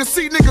party to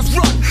see niggas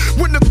run.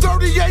 When the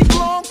 38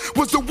 long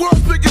was the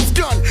world's biggest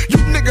gun. You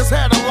niggas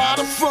had a lot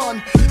of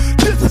fun.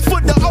 This is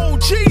for the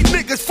OG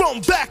niggas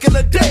from back in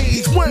the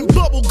days when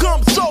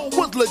bubblegum soul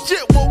was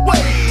legit with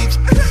waves.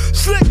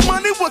 Slick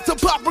money was a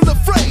popular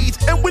phrase,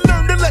 and we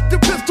learned to let the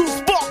pistol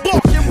spark,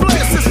 bark, and blaze.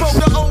 This is for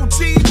the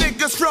OG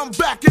niggas from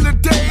back in the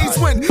days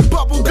when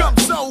bubblegum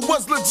soul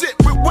was legit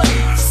with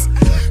waves.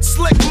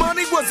 Slick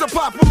money was a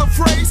popular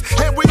phrase,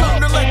 and we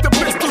learned to let the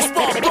pistol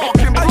spark, bark,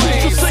 and blaze.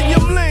 I used to see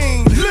him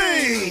lean,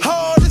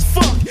 hard as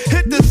fuck,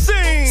 hit the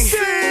scene,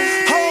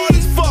 hard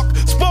as fuck,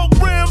 spoke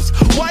rims,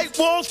 white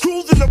walls,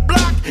 cruising the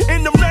block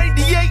in them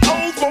 98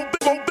 O's,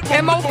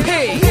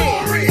 M.O.P.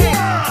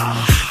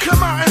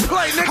 Come out and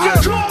play, nigga.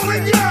 I'm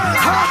calling ya.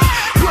 Huh?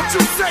 What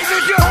you say,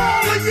 nigga?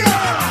 All of ya.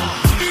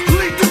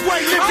 Lead the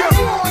way, nigga. I'm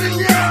warning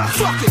ya.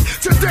 Fuck it,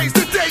 today's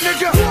the day,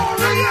 nigga.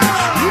 Calling ya.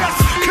 Yes,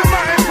 come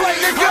out and play,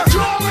 nigga. I'm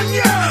calling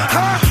ya.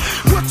 Huh?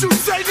 What you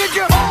say,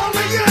 nigga? All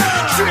of ya.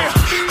 Yeah,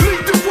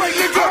 lead the way,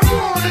 nigga. I'm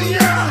warning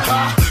ya.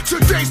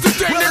 Today's the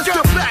day, nigga.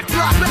 The back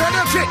block,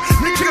 better get,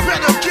 nigga,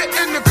 better get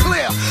in the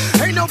clear.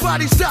 Ain't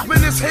nobody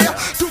stopping this here.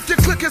 Duke the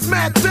click is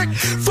mad thick.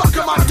 Fuck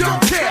 'em, I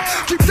don't care.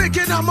 Keep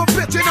thinking I'm a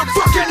bitch and I'm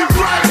fucking you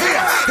right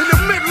here in the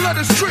middle of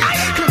the street.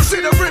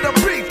 Consider it a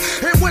beat.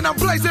 And when I'm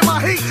blazing my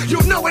heat,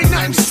 you know ain't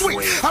nothing sweet.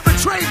 I've been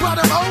trained by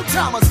them old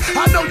timers.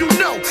 I know you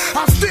know.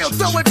 I still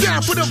throw it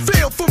down for the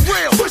field for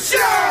real. For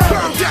sure.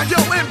 Burn down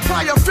your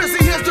empire,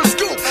 Fizzy. Here's the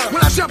scoop.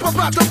 When I jump up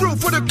out the roof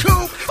for the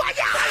coupe.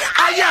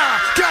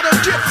 Got a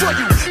gift for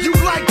you. You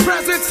like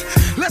presents?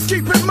 Let's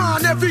keep in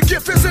mind every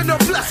gift isn't a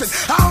blessing.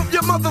 I hope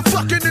your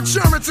motherfucking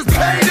insurance is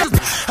paid up.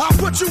 I'll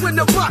put you in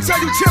the box. How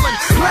you chillin'?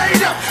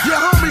 Laid up. Your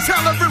homies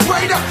hollering,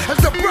 wait up as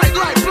the bright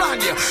light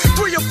blind you.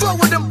 3 or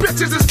 4 of them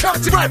bitches is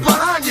coming right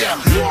behind you.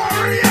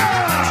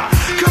 Warriors,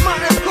 come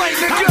on and play,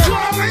 nigga. I'm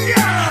calling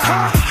ya.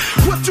 Huh?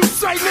 What you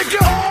say,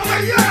 nigga? All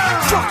of ya.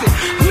 Fuck it,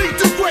 lead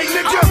the way,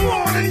 nigga. I'm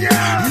warning ya.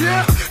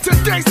 Yeah,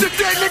 today's the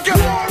day, nigga.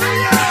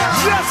 Warriors.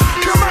 Yes,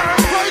 come on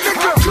and play,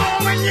 nigga. I'm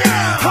calling ya.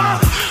 Huh?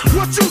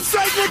 What you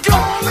say, nigga?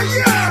 All of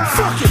ya.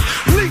 Fuck it,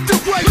 lead the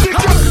way,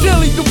 nigga.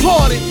 Dilly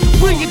departed,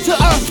 bring it to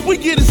us, we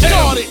get it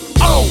started.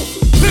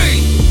 M.O.P.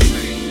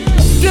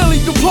 Dilly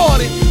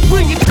departed,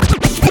 bring it.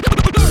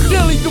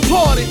 Dilly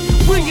departed,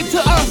 bring it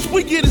to us,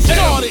 we get it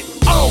started.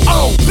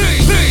 M.O.P.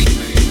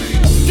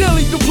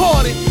 Dilly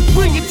departed,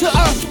 bring it to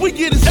us, we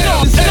get it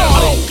started.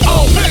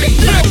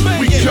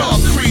 We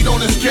concrete on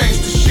this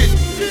gangsta shit.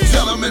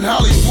 Tell them in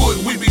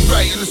Hollywood we be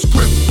writing the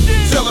script.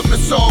 Tell them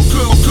it's all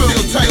good.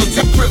 Title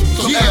to grip.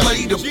 From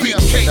LA to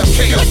BK.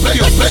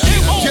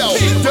 Yo,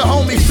 the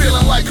homie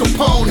feeling like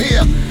Capone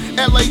here.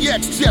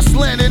 LAX just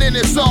landed in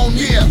its own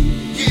year.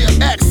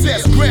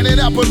 Access granted,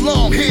 I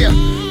belong here.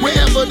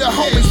 Wherever the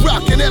homies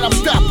rockin' it, I'm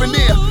stopping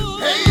there.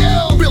 Hey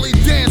yo, Billy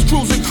Dan's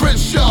cruising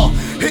Crenshaw,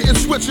 hitting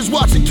switch trenches,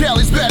 watching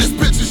Cali's baddest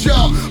bitches,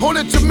 y'all. On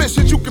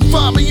intermission, you can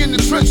find me in the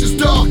trenches,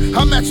 dog.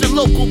 I'm at your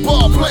local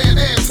bar playing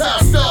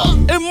anti-star.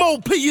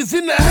 M.O.P is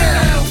in the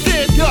house.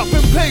 Stand up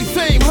and pay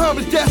fame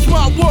homage, that's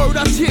my word.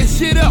 I tear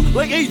shit up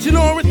like Agent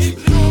Orange.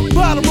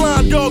 Bottom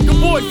line, dog, the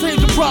boys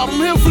ain't the problem.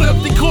 He'll flip,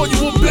 they call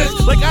you a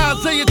bitch like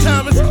Isaiah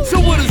Thomas. So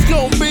what it's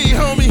gonna be,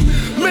 homie?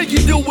 Make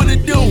it do what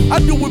it do. I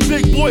do it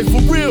big boy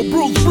for real,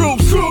 Bruce.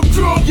 True.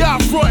 Y'all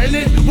frontin'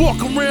 it, walk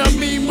around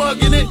me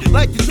mugging it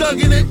like you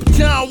thuggin' it, but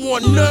y'all don't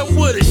want nothing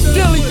with it.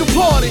 Delete the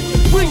party,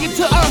 bring it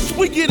to us,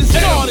 we get it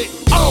started.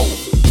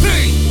 M.O.P.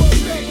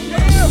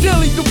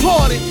 Delete the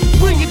party,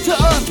 bring it to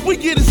us, we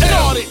get it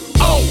started.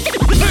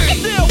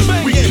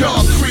 M.O.P. We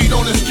concrete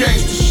on this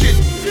gangsta shit.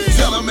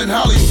 Tell them in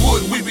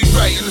Hollywood we be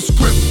writing the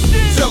script.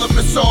 Tell them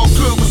it's all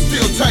good, we're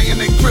still tighten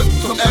their grip.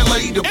 From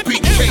LA to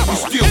BK, we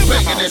still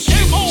banging that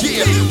shit.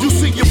 Yeah, you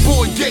see your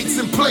boy Gates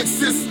in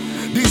places.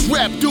 These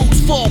rap dudes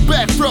fall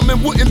back from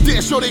and wouldn't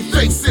dare show their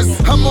faces.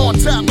 I'm on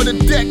top of the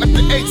deck like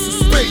the ace of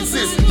spades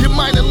is. Your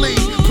minor league,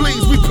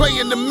 please, we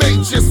playin' the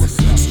majors.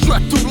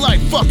 Struck through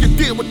life, fucking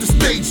deal with the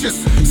stages.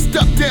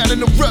 Stuck down in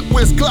the rut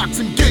where it's Glocks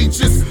and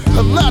gauges.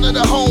 A lot of the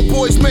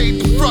homeboys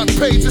made the front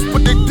pages,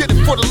 but they did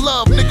it for the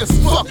love, niggas,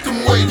 fuck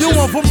them wages. You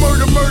want for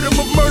murder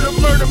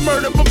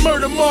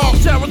mark.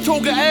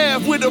 Saratoga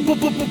Ave with a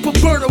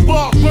burner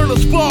bark, burner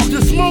spark.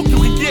 The smoke, you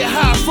can get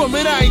high from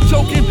it, I ain't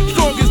joking.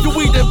 Strong as the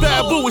weed that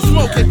Babu is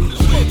smoking.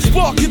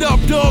 Spark it up,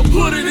 dog,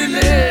 put it in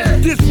the air.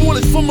 This one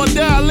is for my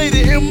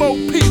dilated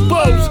M.O.P.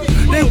 bows.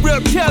 They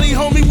rep Cali,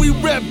 homie, we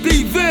rep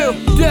B-Ville.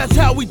 That's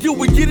how we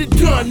do it, get it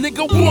done,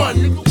 nigga, one.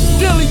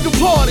 Delete the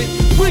party,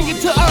 bring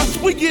it to us,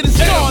 we get it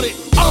started.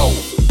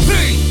 M.O.P.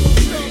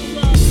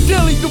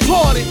 Delete the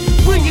party,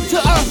 bring it to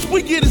us,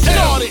 we get it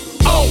started.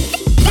 M.O.P.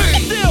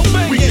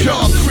 We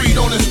concrete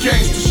on this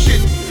gangsta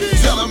shit.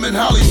 Tell them in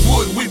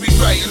Hollywood we be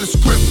writing the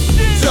script.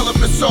 Tell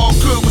them it's all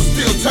good, we're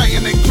still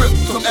tighten their grip.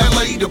 From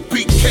LA to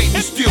BK,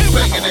 we still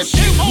banging that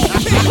shit.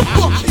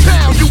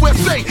 Bucktown,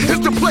 USA is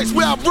the place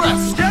where I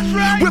rest.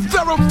 With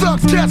thorough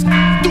thugs cats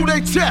through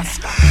they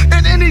chest.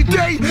 And any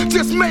day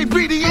just may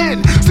be the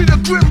end. See the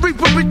grim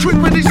reaper be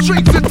creeping these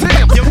streets of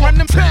Thames.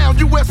 Town,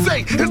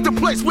 USA is the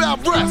place where I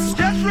rest.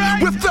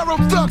 With thorough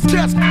thugs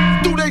cats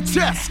through they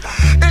chest.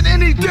 And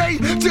any day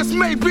just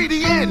may be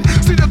the end.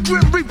 See the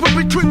grim reaper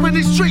be creeping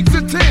these streets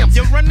of Thames.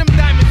 You run them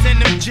diamonds in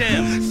them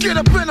gems. Get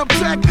up in them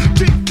tech,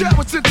 keep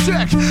cowards in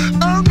check.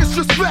 Earn this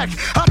respect,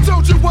 I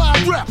told you why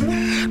I rep.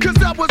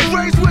 Cause I was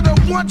raised with a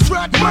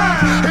one-track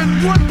mind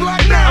and one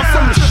black man. I'm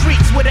from the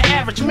streets where the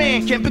average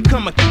man can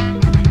become a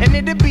and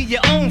it'll be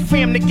your own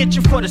fam to get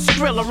you for the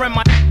skrilla. And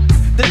my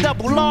the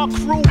double law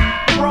crew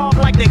rob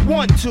like they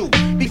want to,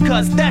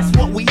 because that's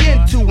what we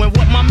into. And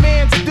what my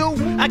mans do,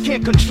 I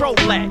can't control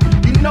that.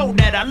 You know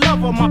that I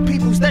love all my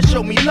peoples that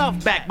show me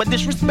love back, but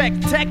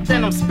disrespect tech,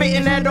 then I'm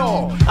spitting at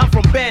all. I'm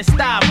from bad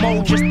style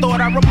mode, just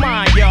thought I'd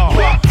remind y'all.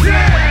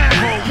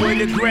 Home where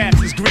the grass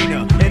is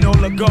greener, and all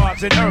the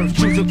gods and earth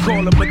choose to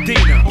call it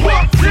Medina.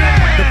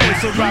 The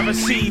place where I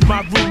received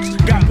my roots,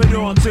 got put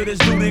on to this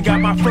dude and got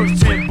my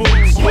first 10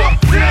 boots. See me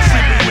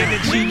in the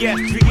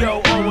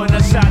GS300 on the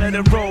side of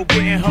the road,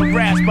 getting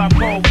harassed by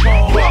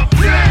Mo-Po.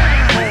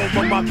 Home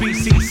of my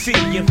BCC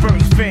and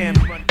first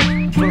family.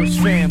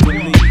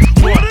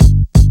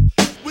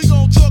 We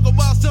gon' talk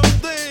about some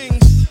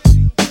things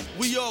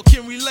we all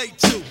can relate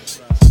to.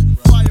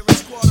 Fire and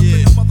squad up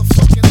in the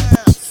motherfucking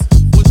house.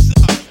 What's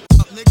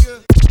up, nigga?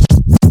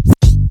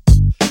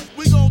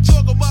 We gon'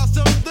 talk about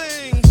some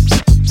things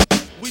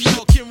we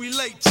all can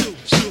relate to.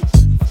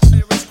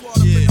 Fire and squad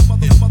up in the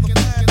motherfucking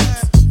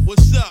house.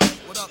 What's up?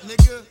 What up,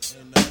 nigga?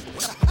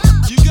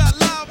 You got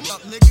live, what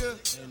up, nigga?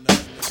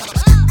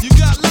 You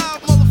got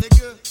live,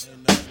 motherfucker.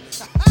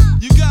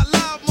 You got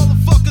live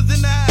motherfuckers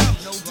in the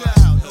house. No doubt.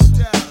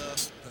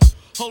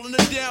 Holding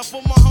it down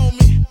for my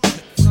homie.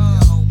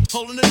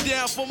 Holding it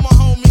down for my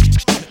homie.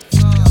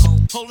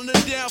 Holding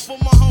it down for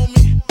my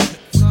homie.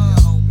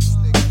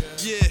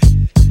 Yeah.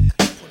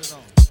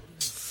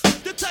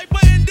 The type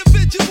of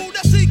individual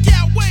that seek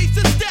out ways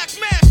to stack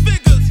mad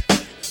figures.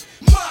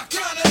 My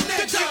kind of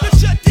nigga. The type to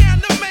shut down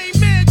the main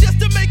man just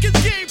to make his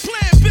game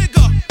plan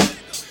bigger.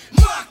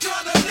 My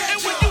kind of nigga.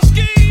 And when you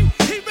scheme,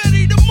 he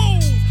ready to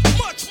move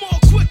much more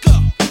quicker.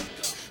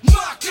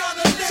 My kind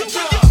of nigga. So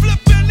when you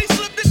flip and he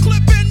slip the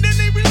clip and then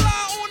he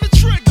rely on the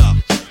trigger.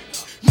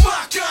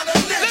 My kind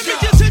of nigga. Let me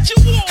just hit you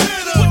on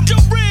with the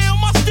realm.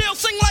 I still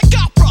sing like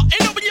opera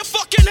and open your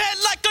fucking head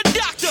like a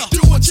doctor.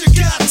 Do what you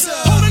got to.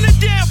 Holding it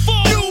down for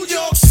New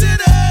York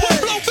City. We'll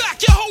blow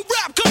back your whole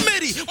rap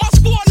committee. My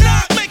school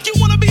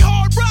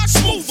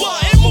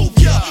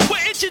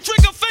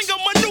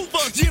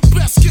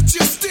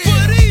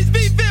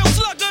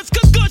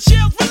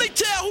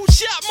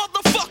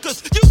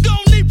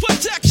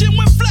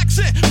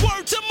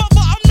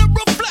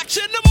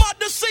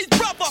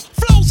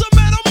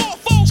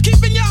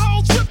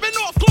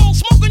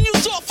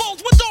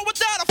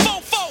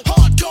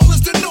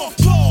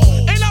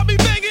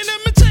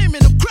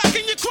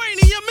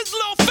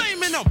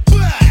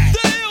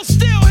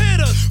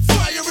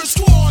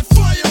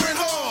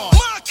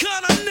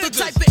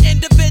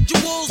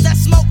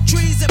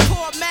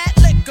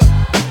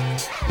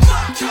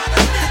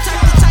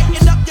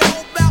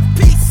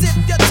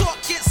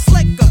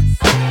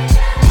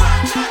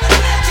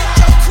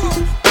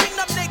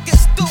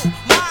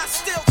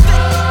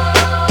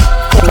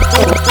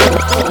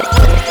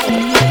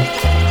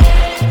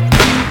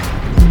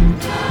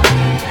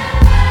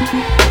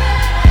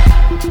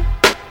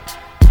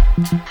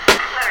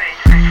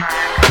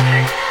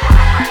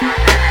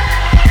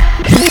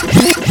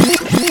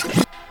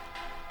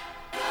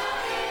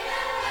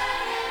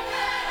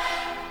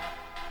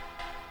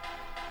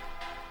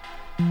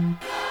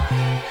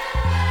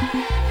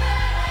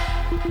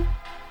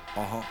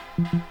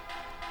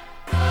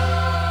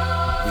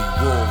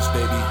wolves,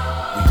 baby.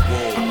 We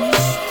wolves.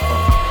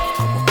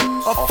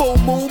 A full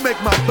moon make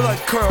my blood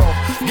curl.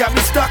 Got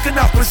me stuck in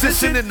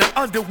opposition in the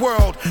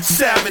underworld.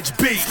 Savage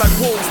beats like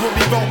wolves when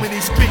we roaming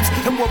these streets.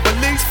 And when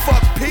police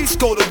fuck peace,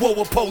 go to war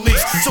with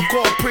police.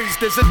 So-called priest,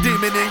 there's a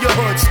demon in your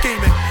hood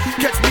scheming.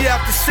 Catch me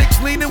after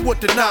 6 leaning with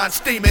the 9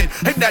 steaming.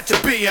 Ain't that your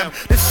BM?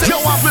 Yo,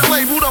 I've been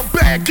labeled a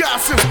bad guy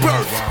since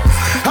birth.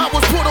 I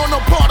was put on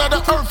a part of the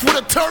earth with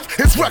a turf.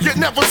 His record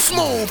never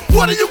smooth.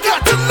 What do you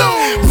got to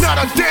lose? Not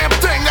a damn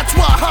thing. That's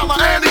why I holler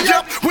Annie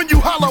up when you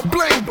holler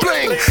bling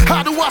bling.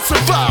 How do I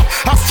survive?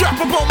 I strap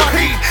up on my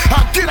heat.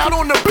 I get out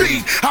on the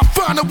beat. I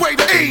find a way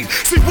to eat.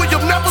 See, William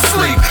never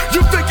sleep.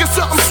 You think it's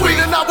something sweet,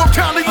 and I will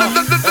kindly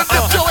lift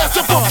your ass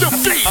up off your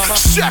feet.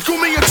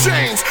 Shackle me in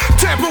chains.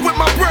 Tamper with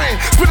my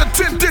brain. Spit a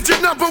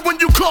 10-digit number when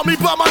you call me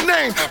by my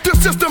name. The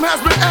system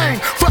has been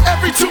aimed for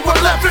every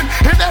 211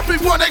 and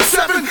every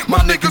 187.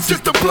 My niggas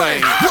get to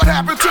blame. What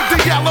happened to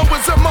Diallo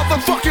is a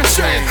motherfucking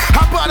shame.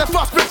 How about if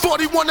I spit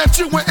 41 at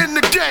you and in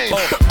the game?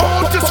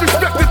 All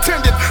disrespect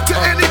intended to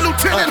any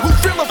lieutenant who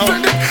feel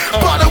offended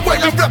by the way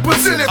I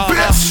represent it,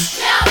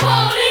 bitch. Now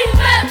police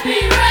better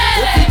be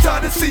ready. If you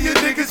tired to see your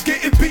niggas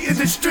getting beat in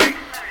the street,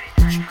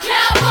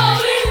 Now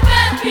police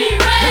better be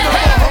ready. and all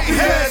the hungry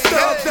head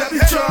thugs that be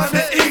trying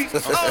to eat. Now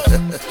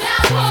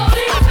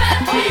police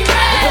better be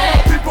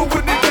ready. People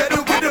when they get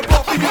it with the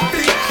off of your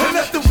feet, and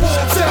let the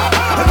wolves out,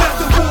 and let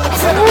the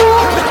wolves out, and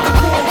let the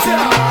wolves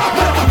out,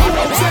 let the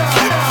wolves out.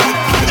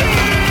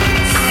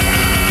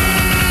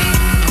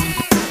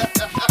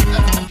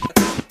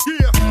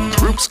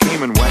 Groups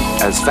came and went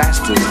as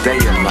fast as day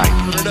and night.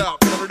 Turn it up,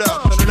 turn it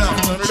up, turn it up,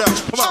 turn it up.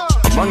 Come on.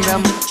 Among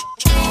them,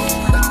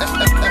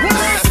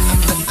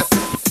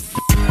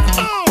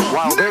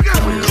 while their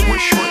career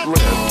was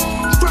short-lived,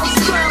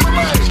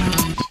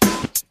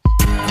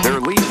 their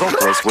lead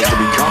vocalist was to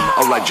become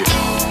a legend.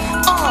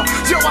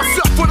 Yo, I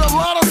suffered a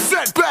lot of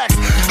setbacks.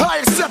 I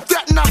accept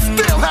that, and I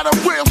still had a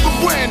will to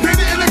win. They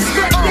didn't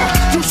expect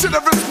that. You should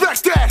have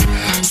respected that.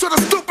 So the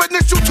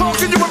stupidness you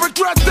talking, you will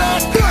regret that.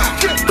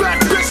 Get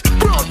back, bitch.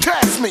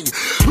 Broadcast me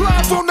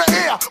live on the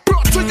air.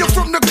 Brought to you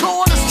from the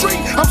corner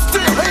street. I'm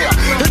still here,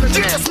 and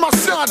yeah, it's my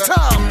son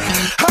time.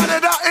 How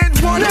did I end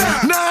one?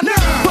 9,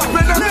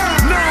 popping up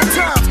 9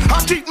 times. I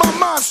keep my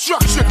mind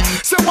structured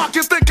so I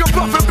can think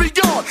above and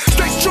beyond.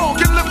 Stay strong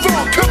and live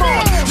on. Come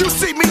on, you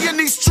see me in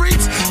these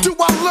streets. Do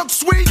I look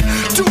sweet?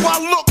 Do I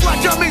look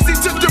like I'm easy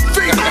to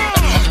defeat?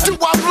 Do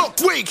I look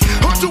weak?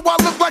 Or do I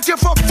look like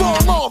if I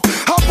fall off,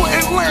 I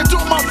wouldn't land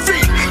on my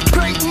feet?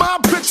 Paint my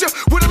picture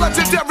with a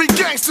legendary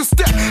gangster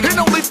step, and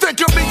only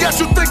think of me as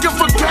you think of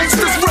a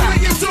gangster's rap.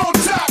 It's on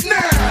top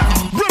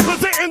now.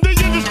 Representing the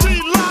industry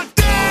locked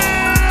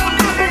down.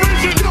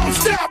 Operation don't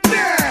stop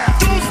now.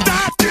 Don't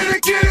stop. Get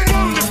it.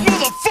 Burn this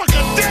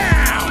motherfucker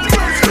down.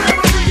 First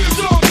family is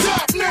on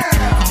top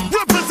now.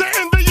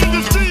 Representing the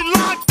industry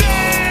locked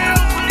down.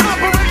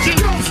 Operation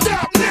don't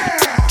stop now.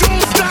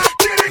 Don't stop.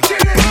 Get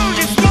it. Burn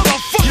this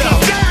motherfucker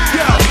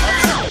down.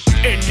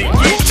 In the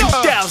year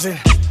 2000.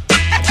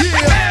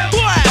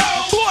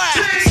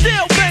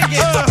 Still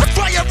banging.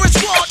 Fire is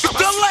war,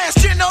 the last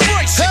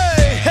generation.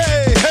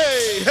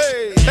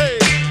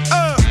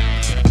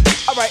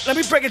 Alright, let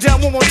me break it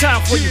down one more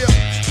time for you.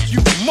 You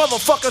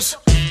motherfuckers.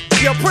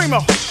 Yo, Primo,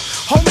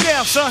 hold me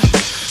down, son.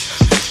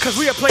 Cause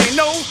we are playing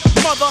no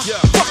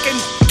motherfucking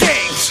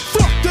games.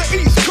 Fuck the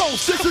East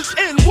Coast, this is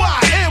NY,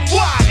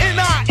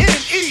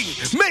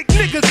 make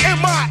niggas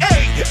MIA,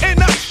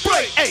 and I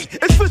spray, ayy,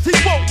 it's 50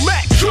 Won't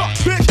Mac truck,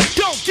 bitch,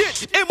 don't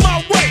get in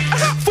my way.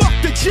 Fuck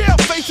the jail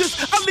faces,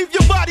 I leave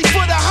your body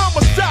for the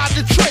homicide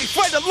to trace,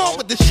 right along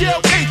with the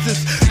shell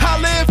cases.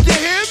 Holla if you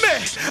hear me,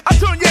 I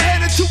turn your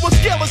head into a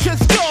skeleton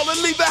skull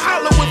and leave it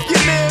hollow if you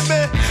near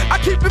me.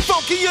 I keep it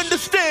funky,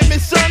 understand me,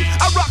 son,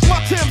 I rock my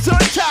Timbs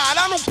untied,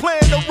 I don't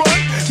plan to run.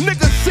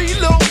 Niggas see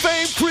Lil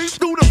Fame creep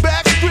through the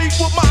back street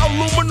with my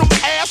aluminum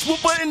ass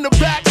whooper in the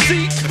back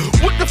seat.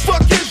 What the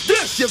fuck is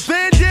this? Your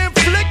Van Damme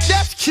flick?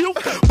 That's cute,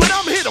 but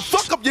I'm here to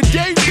fuck up your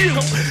debut.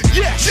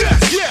 Yes.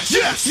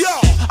 Yo,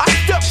 I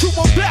step to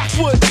them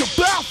backwards, to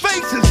bow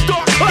faces,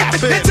 start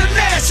clapping.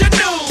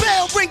 International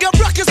bell ringer,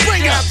 ruckus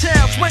ringer,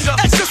 downtown swinger,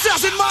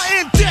 exercising my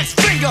index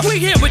finger. We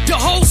here with the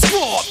whole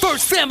squad.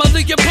 First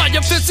family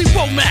Empire, Fizzy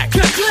Womack.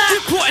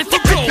 Reporting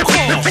for roll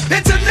call.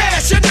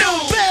 International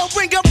bell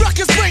ringer,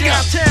 ruckus ringer,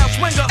 downtown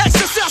swinger,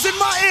 exercising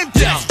my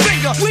index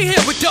finger. We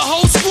here with the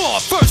whole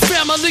squad. First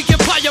family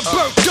Empire,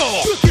 Bird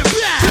Dog.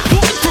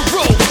 Reporting for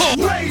roll call.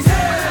 Raise hell!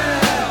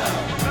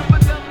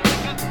 Raise hell!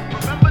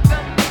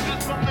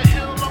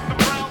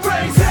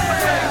 Raise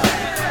hell!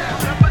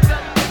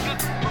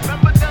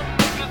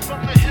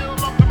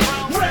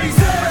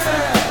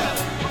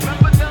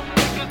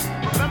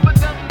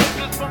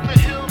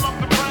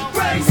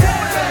 Raise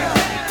hell!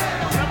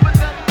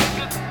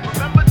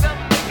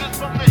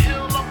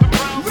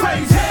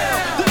 Raise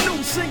hell! The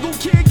new single,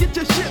 kid, get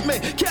your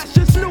shipment. Catch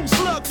this new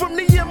slug from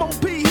the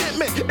M.O.P. hit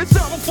me. It's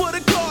something for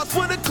the cars,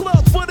 for the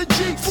clubs, for the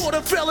Jeeps, for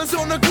the fellas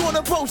on the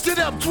corner posted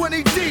up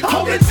 20 deep.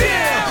 Hold it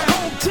down!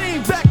 Home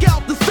team, back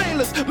out the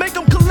stainless. Make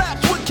them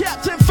collapse with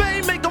cats and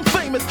fame, make them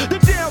famous. The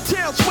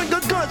downtown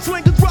swinger, gunslinger.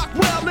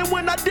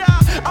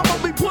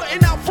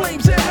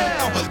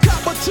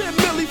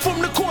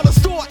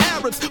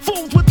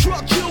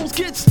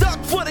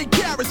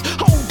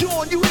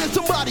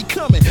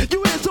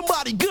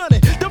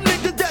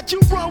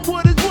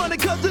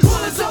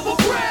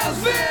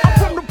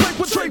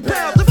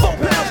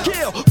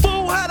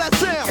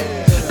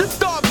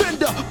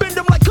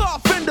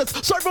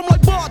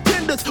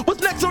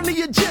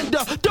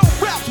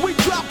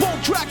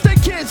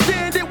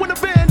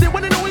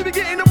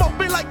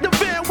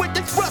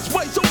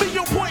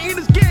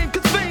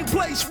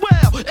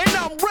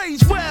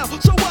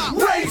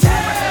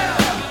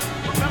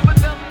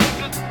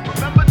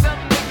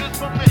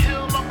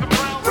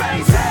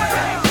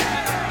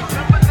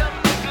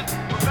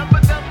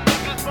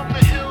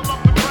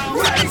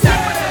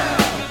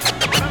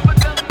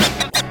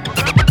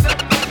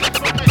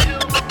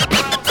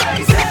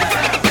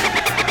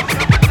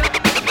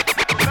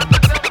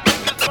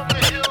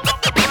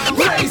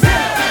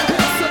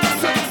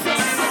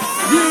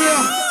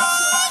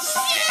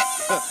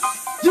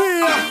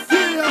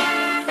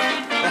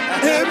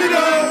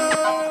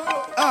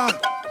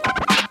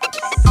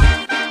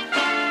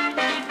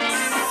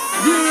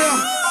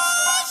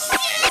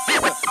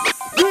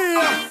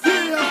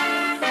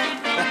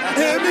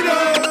 Hear me now.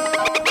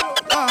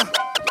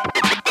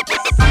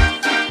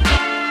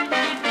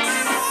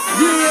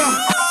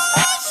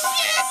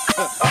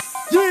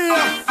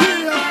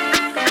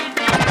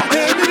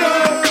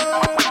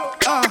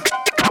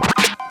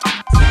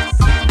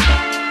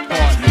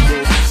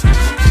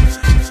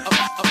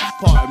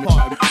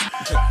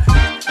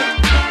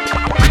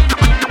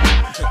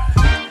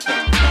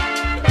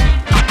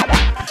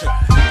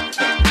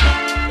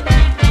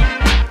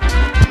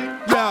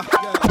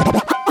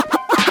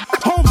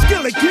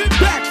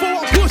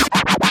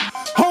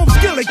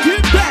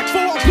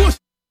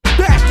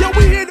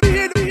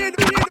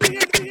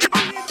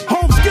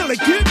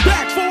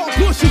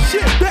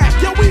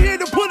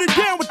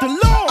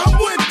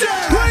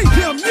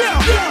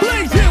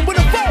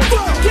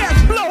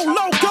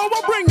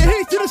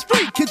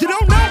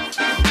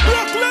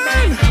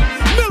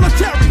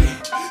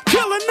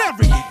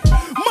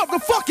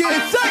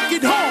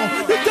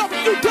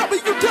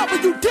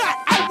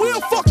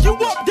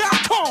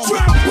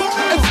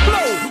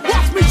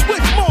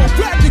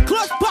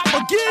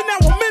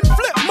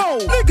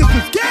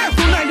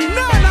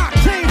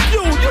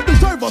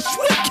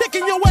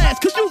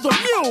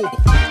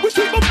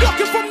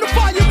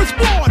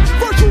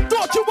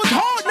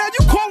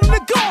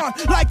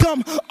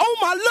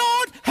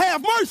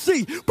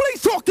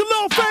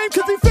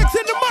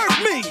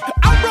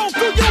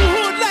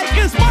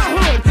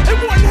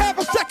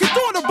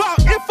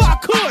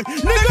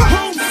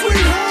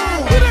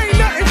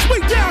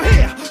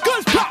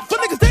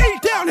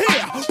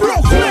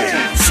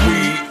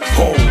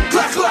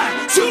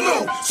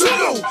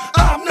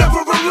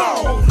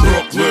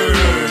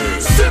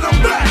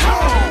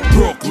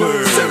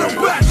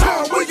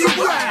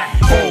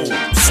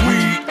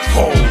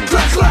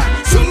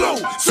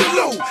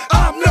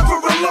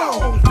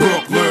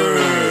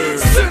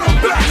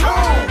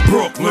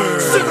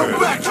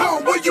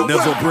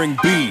 Never bring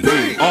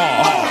B-R-O-O-K-L-Y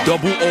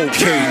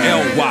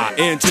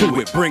into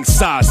it. Bring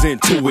size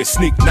into it.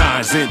 Sneak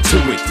nines into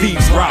it.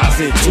 Thieves rise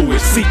into it.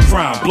 See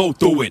crime, blow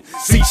through it.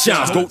 See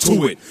shines, go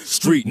to it.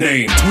 Street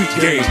name, tweet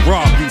game,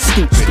 rob you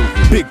stupid.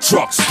 Big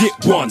trucks,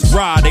 get ones,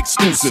 ride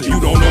exclusive. You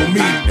don't know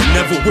me and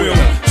never will.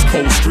 It's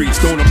cold streets,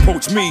 don't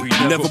approach me,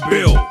 never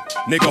build.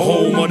 Nigga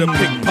home of the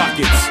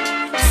pickpockets.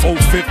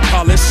 4-5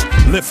 polish,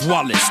 lift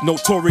Wallace,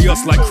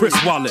 notorious like Chris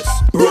Wallace.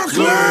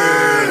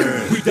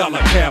 Brooklyn! We dollar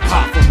cab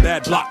hop from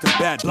bad block to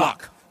bad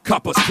block.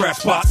 Coppers crash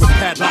spots with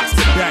padlocks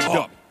that bagged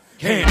up.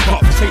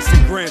 Handcuffed,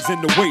 chasing grands in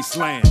the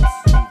wasteland.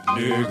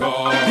 Nigga.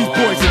 These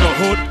boys in the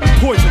hood,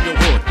 poison your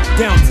hood.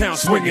 Downtown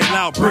swinging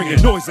loud, bringing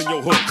noise in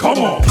your hood.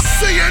 Come on.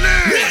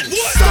 CNN.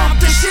 Stomp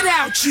the shit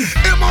out you.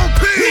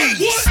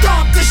 M.O.P.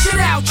 Stomp the shit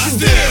out you.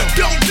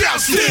 Don't doubt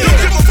you. Don't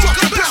give a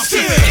fuck about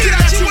you. Get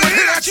at you and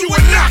hit at you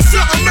and knock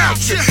something out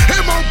you.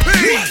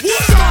 M.O.P.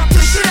 Stomp the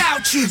shit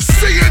out you.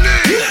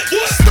 CNN.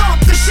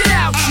 Stomp the shit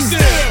out you.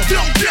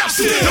 Don't doubt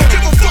you. Don't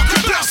give a fuck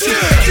about you.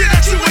 Get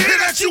at you and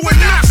hit at you and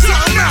knock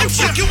something out you.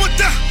 You fucking with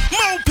the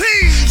M.O.P.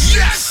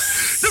 Yes.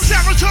 Them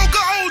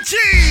Saratoga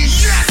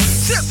OGs. Yes.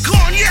 Sip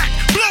cognac,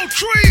 blow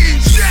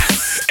trees.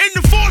 Yes. In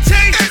the forte,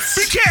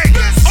 BK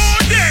all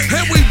day.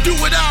 And we do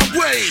it our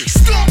way.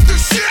 Stomp the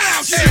shit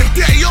out you. Every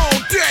day, all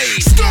day.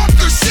 Stomp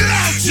the shit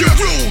out you. You're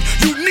rude.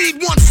 You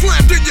need one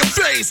slammed in your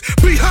face.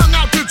 Be hung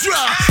out to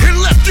dry and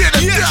left there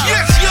to die.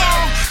 Yes,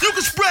 y'all. You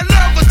can spread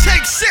love or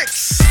take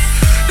 6.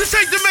 This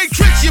ain't the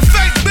Matrix, you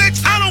fake bitch.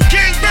 I don't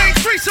gang bang,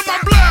 freeze in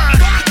my blood.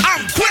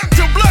 I'm quick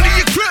to bloody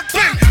your grip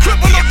and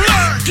cripple the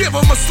blood. Give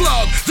them a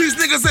slug. These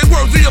niggas ain't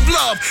worthy of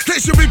love. They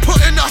should be put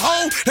in the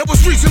hole that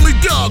was recently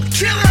dug.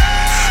 Killers!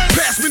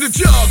 Pass me the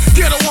jug.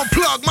 Ghetto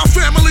unplugged. My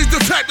family's the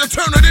type to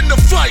turn it into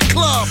Fight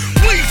Club.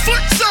 We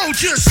foot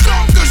soldiers.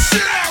 Stomp the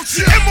shit out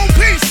ya.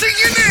 M.O.P.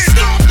 CNN.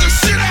 Stomp the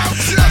shit out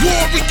ya.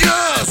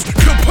 Warriors.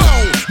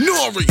 Capone.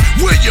 Nori.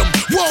 William.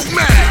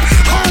 Womack.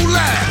 Whole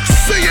Lab.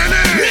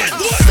 CNN.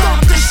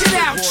 Stomp the shit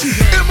out you.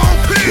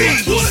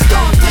 M.O.P.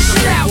 Stomp the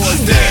shit out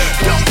you.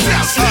 Don't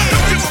doubt you.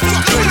 Don't give a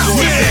fuck about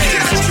you.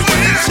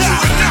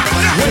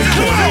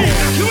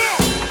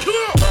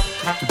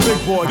 The big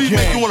boy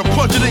game. You wanna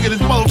punch a nigga in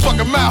his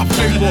motherfucking mouth,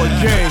 Big boy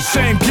game.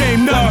 Same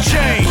game, nothing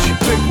changed.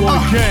 Big boy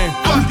game.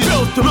 I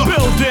built the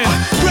building.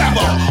 Grab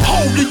a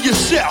hold of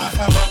yourself.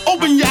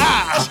 Open your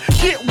eyes.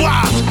 Get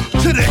wise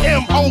to the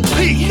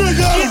M.O.P.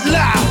 Get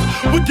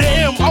live with the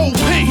M.O.P.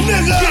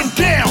 Get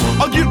down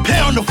or get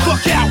pound the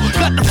fuck out.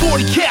 Got the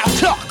 40 cal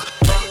tuck.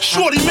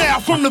 Shorty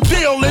mouth from the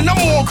Ville and I'm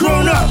all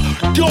grown up.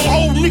 Don't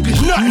owe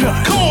niggas nothing.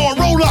 Come on,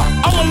 roll up.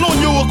 I'ma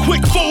loan you a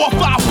quick $4 or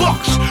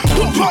 $5.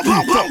 Boom, boom,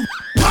 boom, boom.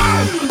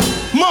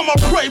 Mama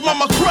pray,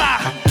 mama cry.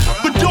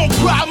 But don't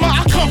cry, ma,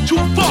 I come too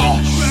far.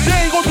 They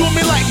ain't gon' do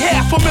me like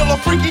 $500,000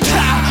 freaky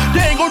tie.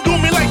 They ain't gon' do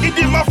me like they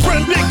did my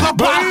friend Big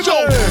Papa.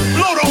 So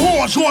blow the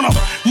horns on them.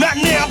 Not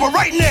now, but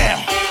right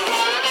now.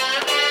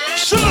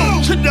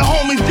 Salute to the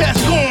homies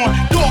that's gone.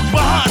 Dogs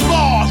behind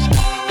bars.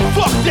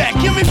 Fuck that,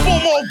 give me 4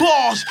 more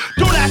bars.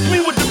 Don't ask me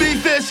what the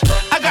beef is.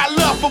 I got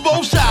love for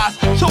both sides.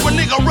 So a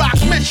nigga rocks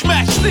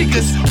mismatch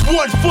sneakers.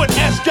 1 foot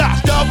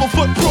S-Dots, the other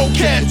foot Pro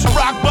Cats. A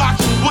rock box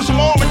with some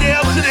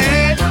Armadale to the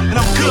head, and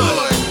I'm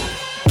good.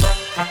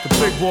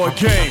 Big boy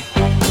game.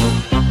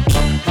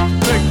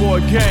 Big boy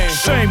game.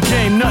 Same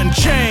game, nothing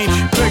changed.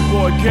 Big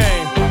boy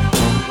game.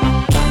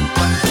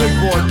 Big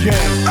boy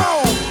game.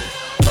 Oh!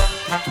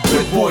 The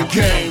big boy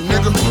game,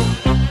 nigga.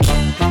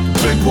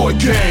 Big boy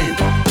game.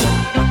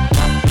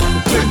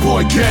 Big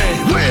boy game.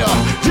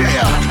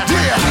 Yeah.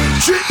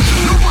 Shit.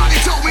 Nobody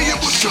told me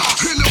it was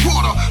in the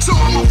water, so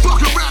I'ma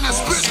fuck around and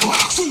spit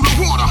through the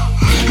water.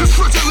 It's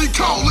frigidly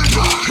cold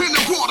in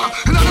the water,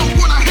 and I don't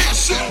wanna hear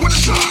shit when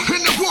it's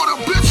in the water,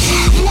 bitch.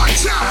 One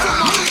time for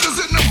my niggas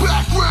in the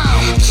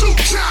background, two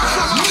times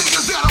for my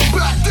niggas that don't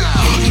back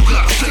down. You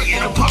gotta stay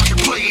in the pocket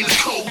playing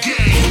this cold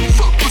game.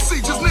 Fuck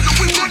procedures, nigga,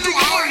 we gon' do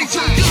our own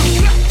thing.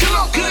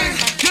 Hello, kid.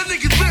 Y'all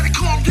niggas better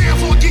calm down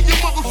before I get your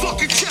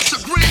motherfucking chest a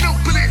grand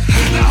opening.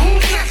 Now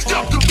who's next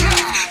up the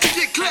pack to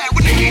get glad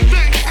when they ain't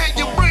bang and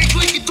your brain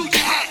blinking through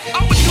your hat?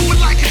 I'ma do it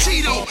like a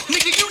Tito,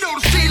 nigga, you know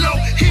the stilo.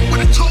 Hit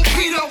with a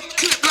torpedo,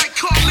 clip like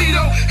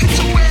Carlito. Hit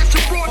your ass to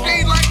broad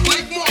day like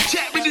Blake Moore.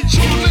 Tap me the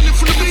jaw, linen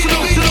from the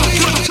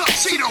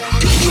tuxedo.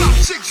 Drop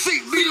 6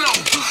 feet below.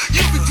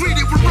 You'll be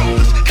greeted with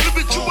rollers and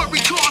obituary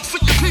cards for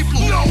your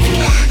people. No,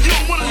 you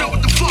don't wanna know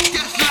what the fuck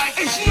that's like.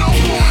 It's no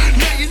one.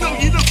 Now you know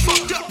you done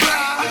fucked up,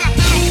 right? I got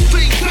that old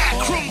thing back,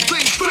 chrome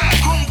thing strap,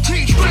 home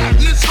team strap,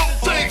 and this whole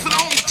thing for the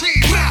home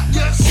team rap.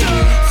 Yes sir,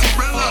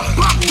 Forilla,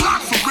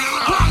 pop,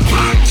 Forilla, pop,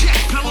 check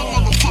pillow,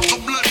 motherfucker,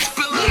 blood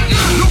spiller.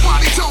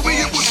 Nobody told me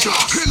it was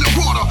in the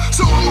water,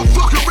 so I'ma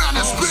fuck around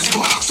and spit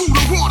through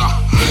the water.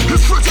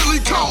 It's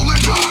frigidly cold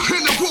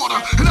in the water,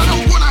 and I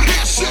don't wanna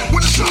hear shit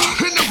when it's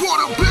in the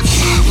water, bitch.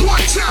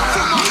 One time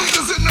for my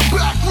niggas in the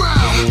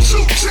background,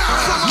 two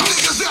times for my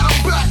niggas that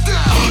don't back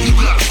down. You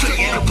gotta stay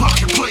in the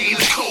pocket playing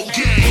this cold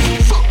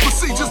game. Fuck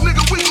procedures,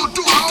 nigga, we gon'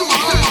 do our own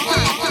thing.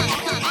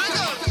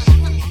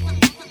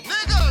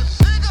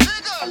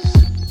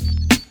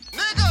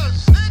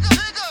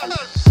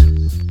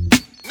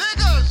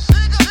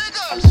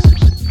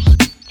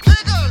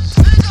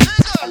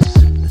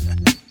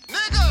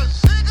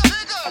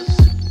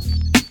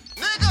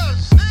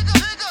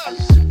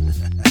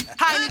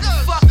 High nigga,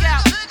 fuck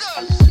out.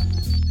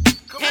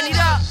 Hand it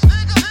up.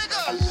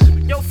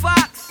 Yo,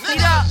 Fox,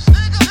 need up.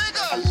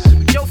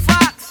 Yo,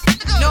 Fox,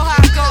 know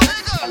how it goes.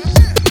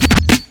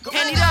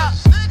 Hand it up.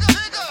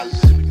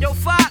 Yo,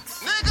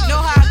 Fox,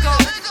 know how it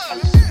goes.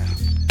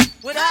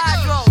 With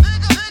hydro.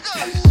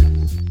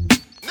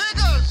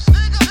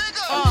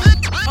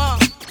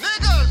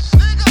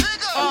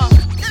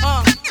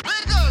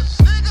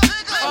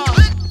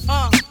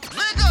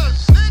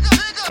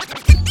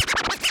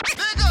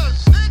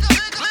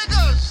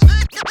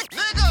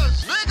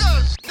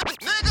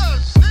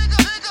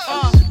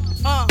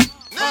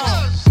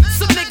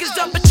 Some niggas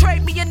done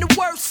betrayed me in the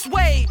worst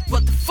way.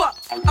 What the fuck?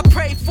 I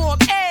pray for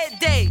them every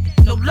day.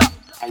 No luck.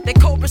 They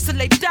cobras till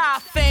they die,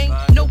 fame.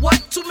 Know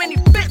what? Too many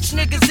bitch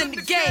niggas in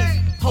the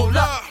game. Hold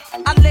up.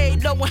 I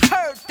laid low and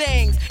heard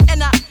things.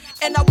 And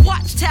I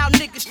watched how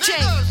niggas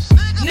change.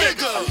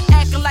 Niggas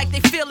acting like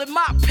they feeling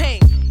my pain.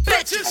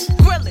 Bitches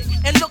grilling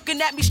and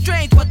looking at me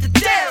strange. What the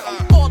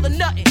deal? All or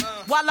nothing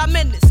while I'm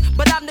in this.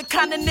 But I'm the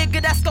kind of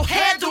nigga that's gon'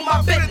 handle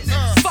my business.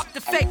 Fuck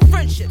the fake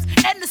friendships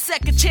and the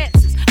second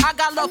chances. I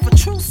got love for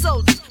true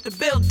soldiers to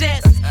build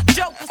dances.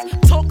 Jokers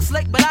talk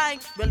slick, but I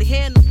ain't really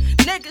hearing them.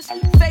 Niggas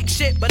fake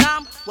shit, but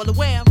I'm well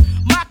aware.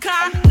 My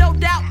kind, no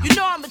doubt, you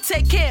know I'ma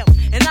take care of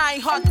 'em. And I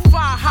ain't hard to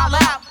find, holla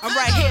out, I'm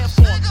right here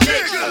for 'em.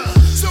 Nigga,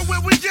 so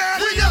when we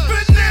at, we up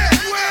in there.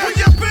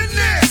 We up in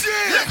there.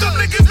 Let them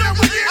niggas know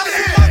we in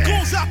there. My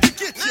goons out to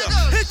get ya,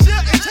 hit ya,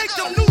 and take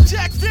them new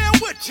jacks down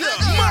with ya.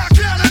 My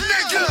kind of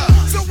nigga.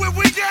 So when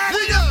we at,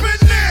 we up in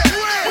there.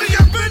 We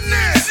up in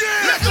there.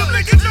 Let them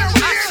niggas know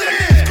we in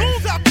there.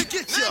 Goons out to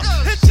get ya,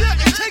 hit ya,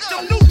 and take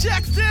them new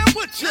jacks down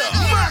with ya.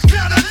 My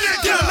kind of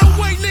nigga. Yeah, no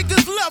way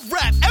niggas love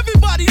rap,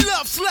 everybody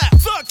love slap.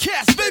 Thug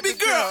cast, baby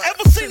girl,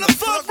 ever seen a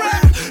thug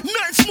rap?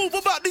 Nothing smooth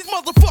about these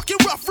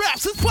motherfucking rough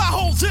raps. There's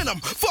potholes in them,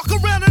 fuck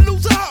around and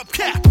lose a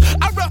hubcap.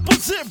 I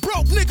represent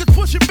broke niggas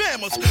pushing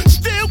bammers.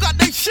 Still got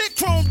they shit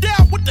chromed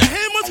out with the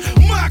hammers.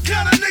 My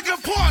kind of nigga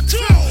part 2.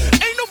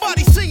 Ain't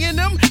nobody seeing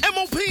them,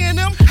 M.O.P in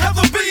them,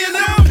 Heather B and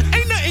them.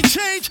 ain't nothing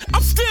changed.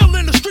 I'm still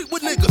in the street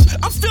with niggas.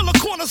 I'm still a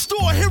corner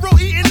store hero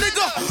eating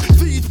nigga.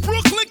 These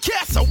Brooklyn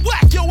cats will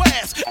whack your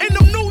ass. And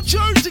them New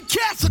Jersey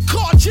cats will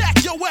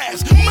carjack your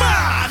ass.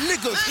 My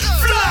niggas,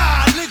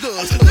 fly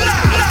niggas.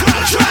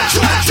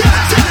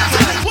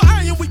 With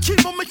iron we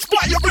keep them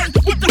expiring.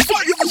 With the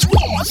fire is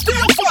warm,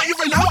 still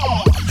firing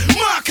hard.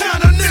 My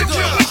kind of nigga.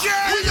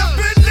 We up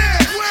in there.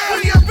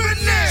 We up in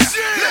there.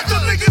 Let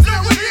them niggas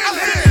know we in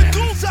there.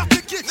 Goons out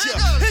to get ya,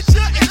 hit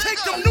ya, and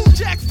take them new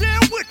jacks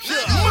down with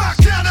ya. My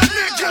kind of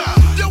nigga.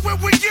 Yo, where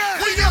we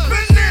at? We up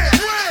in there.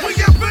 We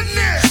up in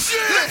there.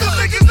 Let them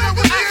niggas know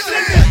we in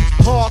there.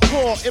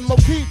 Hardcore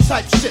M.O.P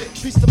type shit.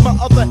 Piece to my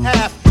other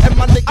half, and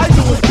my nigga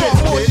doing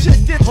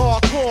shit.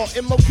 Hardcore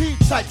M.O.P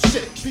type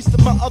shit. Piece to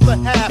my other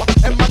half,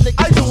 and my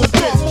nigga doing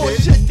more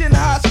shit than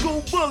high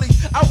school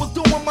bullies. I was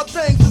doing my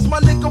thing since my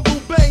nigga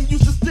Rubain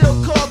used to steal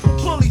cars from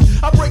bullies.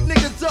 I break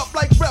niggas up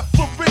like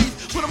referees.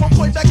 Put them on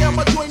point back out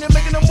my joint and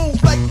making them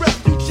move like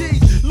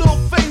refugees. Lil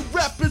Faye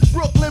rap is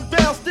Brooklyn.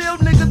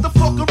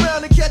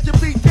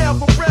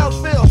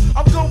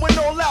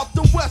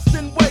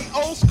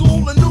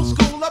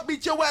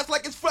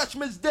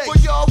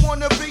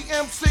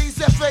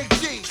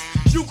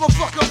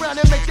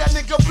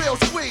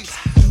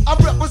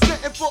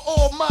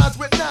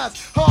 lines,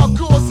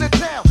 hardcores in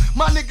town.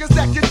 My niggas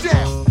that get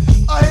down.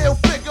 A hell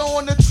figure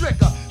on the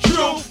trigger.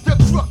 True, the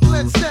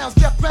Brooklyn sounds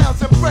that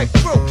bounce and break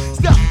through.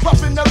 Stop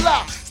puffing the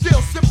loud,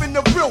 still sipping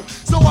the brew.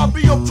 So I'll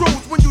be a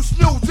bruise when you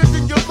snooze and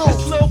then you lose.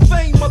 This Lil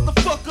Fame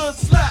motherfucker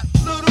slap,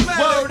 little man.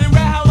 Word and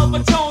rattle of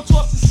a tone,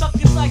 tossing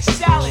suckers like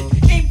salad.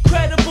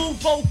 Incredible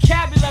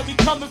vocabulary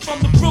coming from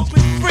the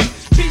Brooklyn freak.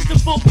 Peace the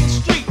fucking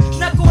street.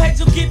 Knuckleheads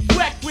will get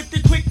wrecked with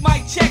the quick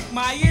mic check.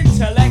 My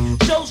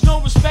intellect shows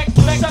no respect.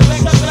 Yeah,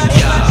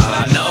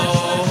 I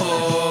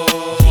know.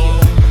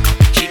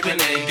 Keeping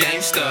it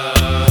gangsta.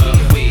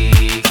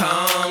 We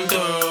come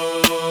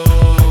through.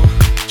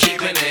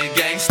 Keeping it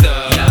gangsta.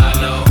 Yeah,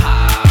 I know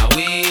how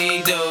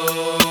we do.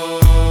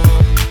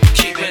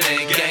 Keeping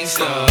it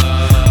gangsta.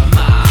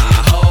 My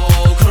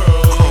whole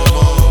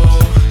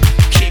crew.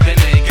 Keeping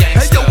it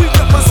gangsta. Hey yo, we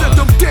represent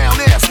them down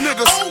ass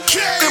niggas.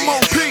 Okay.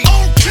 M.O.P.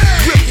 Okay.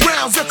 Rip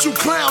rounds at you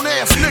clown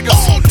ass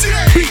niggas. All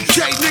day. BK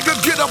nigga,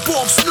 get up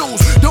off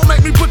snooze. Don't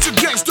make me put your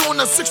gangsta on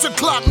the 6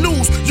 o'clock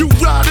news. You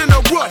ride in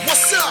a rut.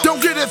 What's up?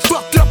 Don't get it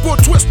fucked up or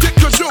twisted,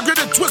 cause you'll get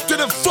it twisted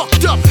and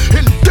fucked up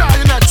and die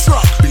in that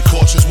truck. Be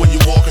cautious when you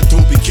walking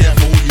through. Be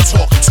careful who you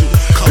talking to.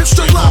 Come It's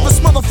the straight home.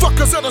 livest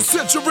motherfuckers of the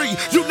century.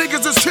 You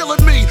niggas is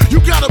killing me. You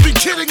gotta be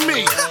kidding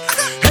me.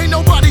 Ain't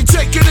nobody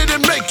taking it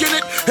and making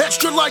it.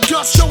 Extra like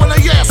us, showing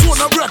their ass on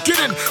the record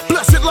and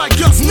bless it like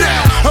us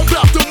now.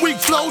 About them weak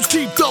flows,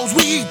 keep those,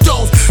 we eat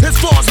those. As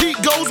far as heat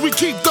goes, we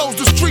keep those.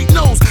 The street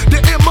knows the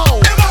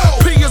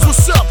M.O.P. is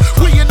what's up.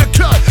 We in the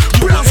cut.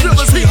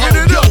 Brownsville's heating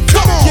it up.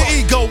 Come on. Your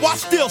ego, I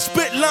still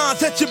spit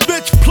lines at your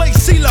bitch, play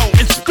CeeLo,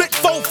 and spit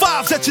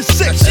 4-5s at your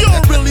 6. You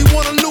don't really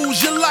wanna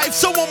lose your life,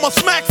 so I'ma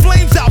smack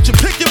flames out you.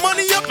 Pick your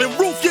money up and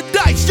roof your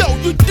dice. Yo,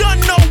 you done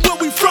know where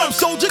we from,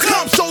 soldier.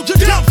 Come, soldier,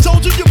 jump,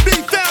 soldier. You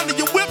be found in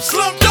your whip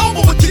slumped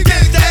over with your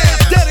gangsta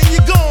ass. Dead and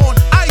you gone,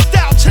 iced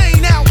out,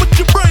 chain out, with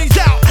your brains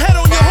out, head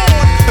on your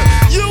horn.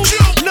 You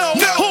know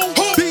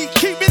who be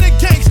keeping it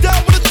gangsta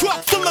with a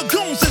truck full of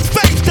goons and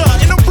spaced up.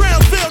 And the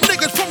Brownsville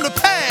niggas from the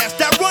past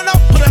that run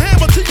up, put a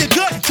hammer to your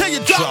gut until you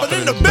drop it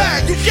in the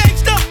bag. You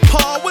gangsta,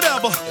 Paul,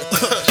 whatever.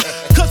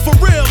 Cause for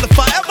real, if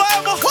I ever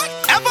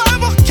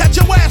catch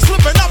your ass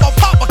slipping, I'ma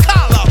pop a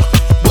collar.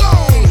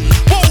 Boom,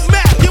 won't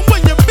mac you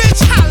when your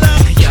bitch holler.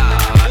 Yeah,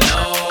 I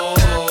know.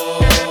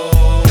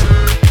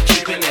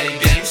 Keeping it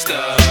gangsta.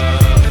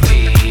 We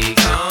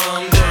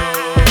come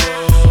through.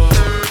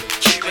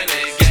 Keeping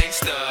it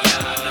gangsta.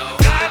 I know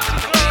how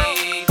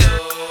we do.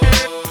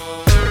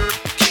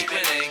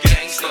 Keeping it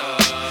gangsta.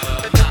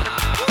 My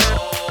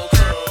whole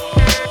crew.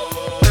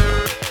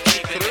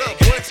 Keeping it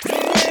gangsta.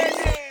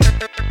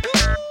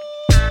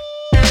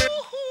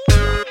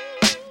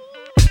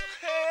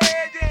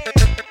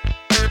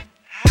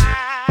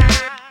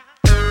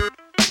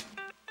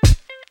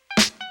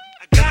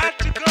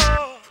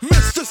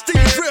 Mr.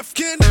 Steve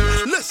Rifkin,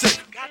 listen.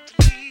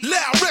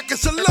 Loud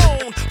records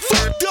alone,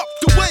 fucked up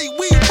the way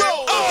we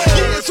roll.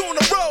 Years on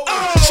the road,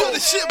 should the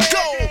ship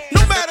go?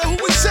 No matter who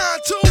we sign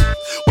to,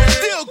 we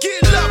still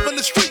get love in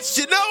the streets,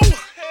 you know.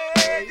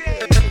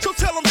 So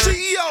tell them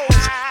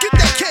CEOs, get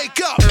that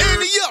cake up,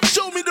 ante up,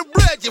 show me the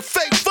bread, you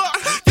fake fuck.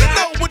 You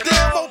know what the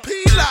M.O.P.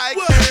 like.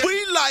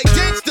 We like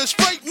gangsta,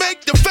 straight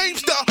make the fame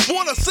star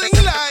wanna sing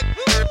like.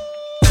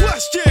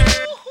 Question.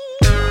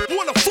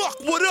 Wanna fuck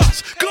with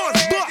us,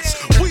 guns bust.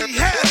 We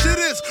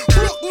hazardous,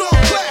 Brooklyn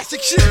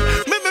classic shit.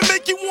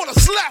 Make you wanna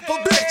slap a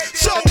bitch.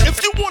 So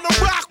if you wanna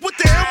rock with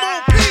the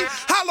M.O.P.,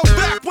 holler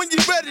back when you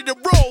ready to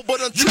roll.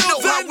 But until You know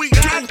then, how we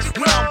do.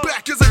 Round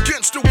back is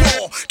against the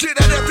wall.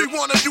 Get at every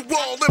one of you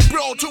all and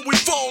brawl till we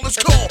fall. It's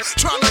called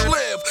trying to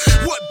live.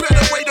 What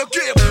better way to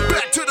give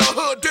back to the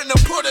hood than to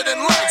put it in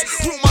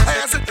lights? Rumor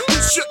has it we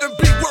shouldn't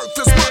be worth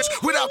as much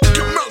without the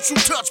commercial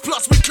touch.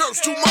 Plus we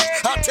curse too much.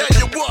 I tell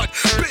you what,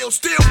 Bill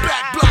still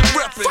back block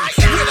reppin'.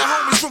 We're the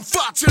homies from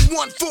Fox and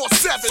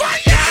 147.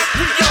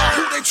 We are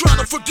who they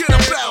trying to forget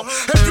about.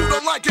 If you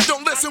don't like it,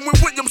 don't listen when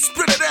William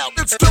spit it out.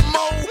 It's the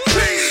M.O.P.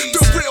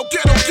 The real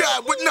ghetto guy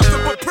with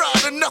nothing but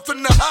pride and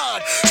nothing to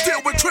hide.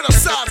 Still we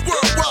criticize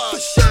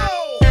worldwide.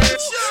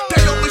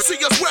 They only see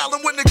us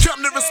wildin' when they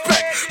come to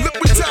respect. Look,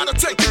 we tired of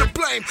taking the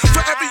blame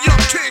for every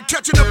young kid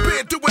catching a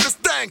beer doing his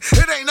thing.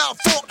 It ain't our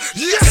fault.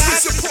 Yes, we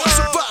support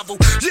survival.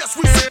 Yes,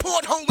 we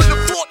support holding the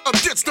fort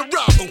against the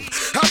rival.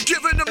 I'm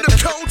giving them the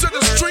codes of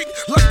the street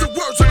like the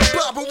words of the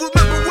Bible.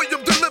 Remember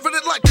William delivered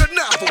it like a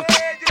novel.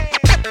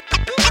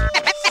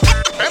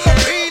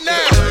 M.O.P.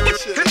 now.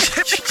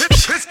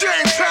 It's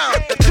game time.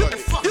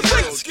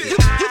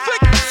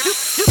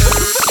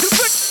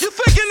 you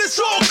thinking it's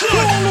all good?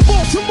 All the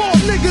Baltimore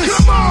niggas,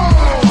 come on.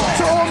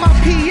 To all my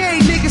PA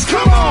niggas,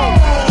 come on.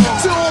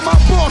 To all my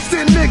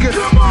Boston niggas,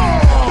 come on.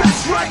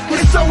 That's right,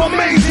 we're so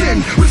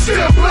amazing. We're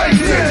still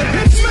blazing.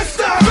 It's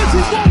Mr.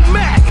 Busy won't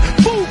Mac,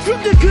 fool,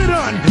 grip your good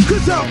on.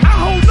 Cause I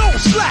hold no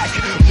slack.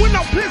 When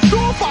I'm pissed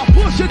off, I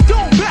push it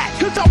door back.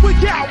 Cause I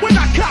wig out when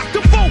I cock the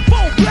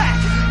 4-4 black.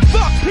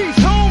 Fuck Peace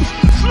Homes,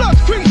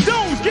 slush crease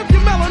domes. Give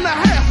your melon a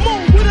half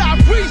moon without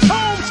grease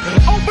homes.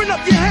 Open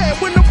up your head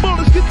when the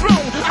bullets get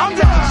thrown. I'm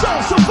the soul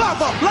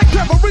survivor like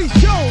Trevor Reese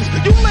Jones.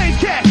 You lame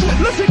cat,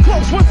 listen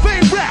close when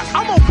fame rap.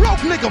 I'm a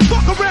nigga.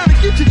 Fuck around and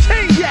get your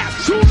chain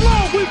yapped. Too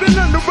long we've been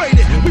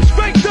underrated. We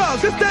straight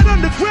thugs, it's that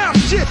underground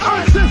shit.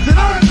 Uncensored,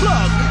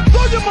 unplugged.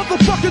 Throw your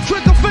motherfucking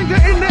trigger finger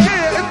in the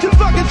air if you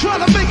fucking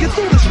trying to make it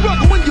through the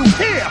struggle when you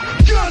hear.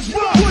 Guns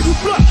rock, when you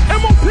flush.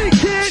 M.O.P.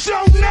 kid,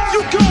 show now.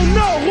 You gon'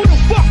 know who the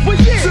fuck we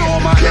is. To all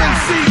my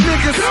MC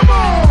niggas, come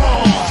on.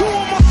 To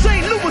all my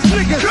St. Louis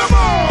niggas, come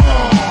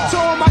on. To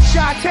all my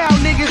Chi-Town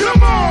niggas,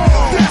 come on.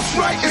 That's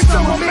right, it's so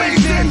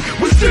amazing.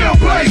 We still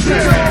blazing.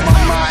 To all my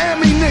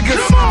Miami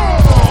niggas, come on.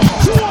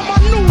 To all my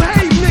New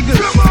Haven niggas,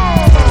 come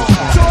on.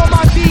 To all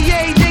my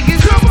DA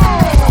niggas, come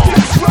on.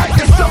 That's right,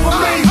 it's so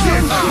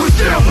amazing. We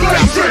still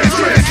blazing.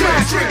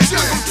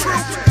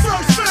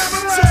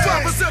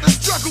 Survivors of the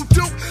struggle,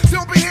 dude.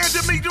 Don't be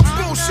handing me the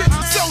bullshit.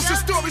 Soldier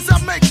stories, I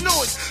make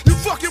noise. You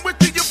fucking with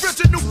the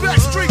original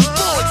Backstreet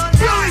Boys.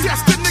 Really,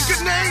 that's the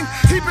nigga name.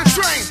 He been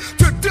trained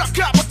to duck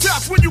out my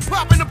tops when you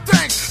popping them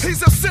things.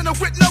 He's a sinner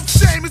with no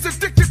shame. He's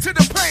addicted to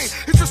the pain.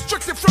 He's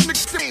restricted from the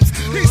things.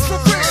 He's for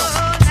real.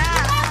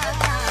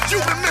 You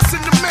been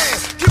missing the man.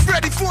 Get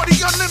ready for the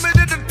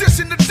unlimited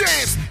edition to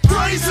dance.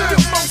 Praise the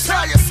most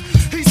highest.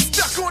 He's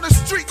stuck on the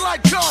street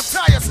like car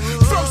tires.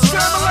 First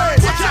family.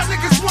 What y'all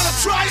niggas wanna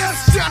try us?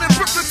 Down in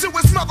Brooklyn till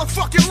his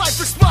motherfucking life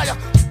expire.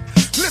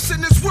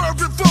 Listen, this world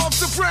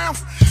revolves around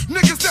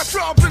niggas that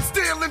robbing,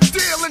 stealing,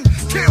 dealing,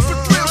 kill for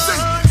thrills. And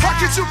how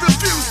could you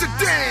refuse to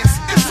dance?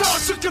 It's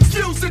hard to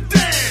confuse the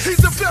dance.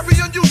 He's a very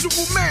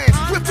unusual man,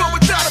 with or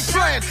without a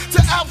plan. To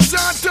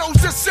outshine those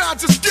that shine,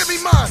 just give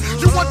me mine.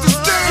 You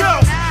understand?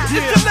 Yo,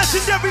 it's the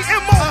legendary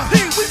M.O.P.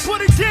 We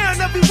put it down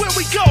everywhere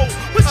we go.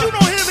 But you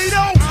don't hear me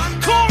though.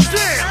 Calm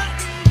down,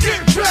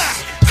 get back,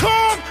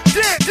 calm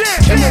down.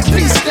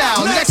 M.O.P.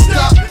 style, next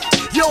up.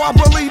 Yo, I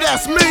believe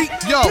that's me.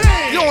 Yo,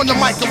 you're on the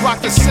mic and rock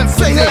the sense.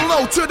 Say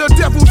hello to the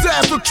devil's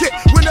advocate.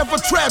 Whenever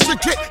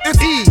tragic hit, it's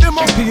E.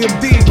 M.O.P.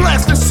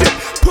 Blast the shit.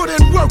 Put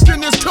in work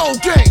in this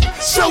cold game.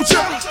 Soldier.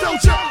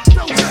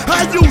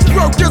 I use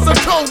work as a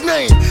code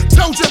name.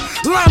 Told ya,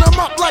 line them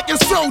up like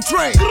it's Soul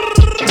Train.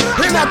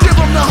 And I give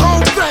them the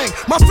whole thing.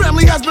 My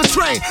family has been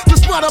trained to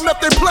spot them if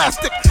they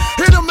plastic.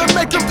 Hit them and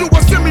make them do a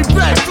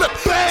semi-backflip.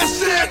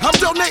 I'm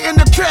donating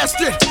the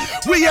casket.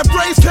 We have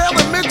raised hell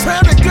in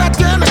Midtown and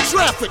goddamn in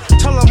traffic.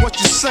 Tell them what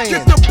you're saying.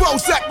 Get the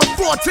Bozak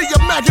before till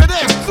your maggot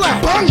ass flat.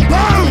 Bang,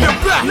 bang. You're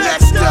back.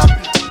 Next up.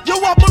 Yo,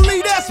 I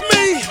believe that's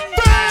me.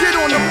 Get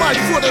on the mic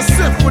for the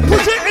symphony.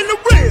 Presenting the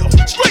real,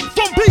 straight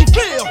from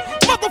B-Ville.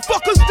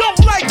 Motherfuckers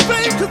don't like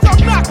fame, cause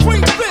I'm not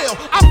Greenfield.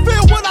 I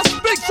feel what I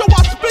speak, so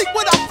I speak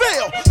what I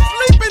feel.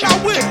 Sleeping I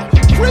will,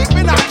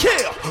 creeping I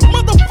kill.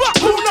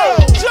 Motherfucker, who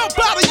knows? Jump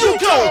out of you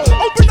go.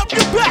 Open up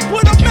your back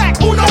with a Mac,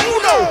 uno.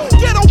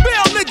 Ghetto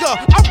bail, nigga.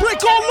 I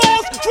break all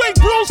laws, drink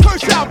brews,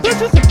 curse out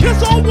bitches, and piss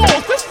on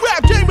walls. This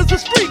rap game is a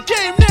street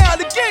game now,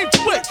 the game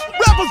switch.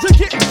 Rappers are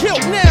getting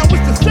killed now,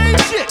 it's the same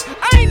shit.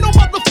 I ain't no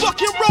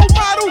motherfucking role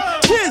model.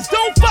 Kids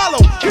don't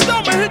follow, cause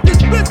I'ma hit this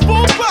bitch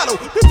full throttle.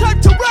 The type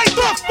to write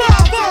the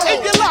father in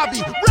your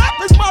lobby. Rap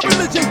is my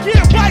religion,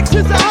 gear bikes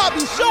is a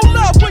hobby. Show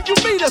love when you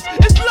meet us,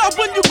 it's love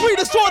when you greet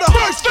us. Or the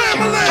first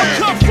family. I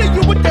come see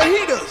you with the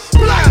heaters.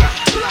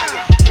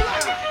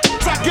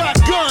 I got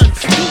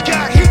guns, he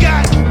got, they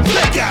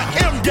got,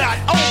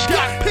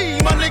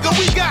 M.O.P. My nigga,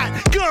 we got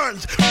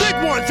guns, big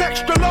ones,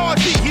 extra large,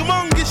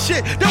 humongous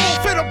shit. They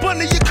won't fit up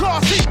under your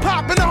car seat,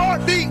 pop in a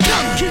heartbeat.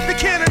 Keep the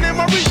cannon in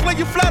my reach, lay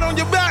you flat on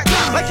your back,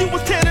 like you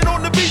was tanning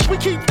on the beach. We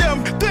keep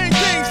them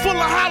things full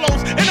of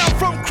hollows, and I'm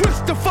from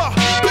Christopher.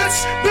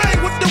 Bitch,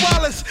 bang with the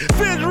Wallace,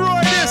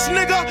 Fitzroy this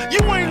nigga, you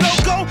ain't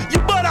loco. You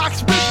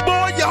buttocks, bitch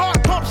boy, your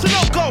heart pumps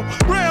Sunoco.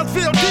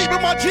 Brownsville deep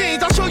in my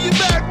jeans, I'll show you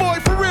bad boy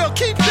for real.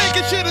 Keep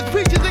thinking shit is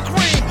peaches and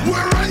cream.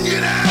 We're running you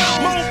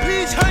down.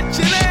 M.O.P.'s hunt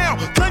you down,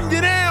 gun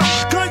you down,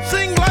 gun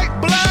sing like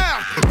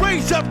blow.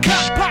 Raise up,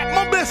 cop, pop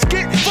my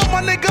biscuit for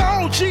my nigga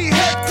OG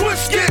head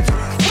twisted.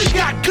 We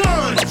got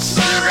guns.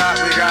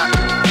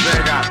 We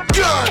got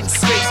Guns.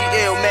 Crazy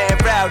ill man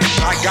rowdy.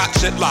 I got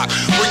shit locked.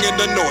 Bringing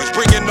the noise,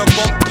 bringing the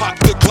bump, pop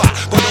the clock.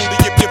 But only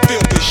if you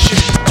feel this shit.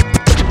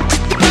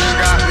 we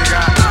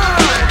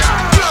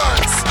got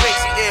Guns.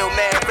 Crazy ill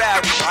man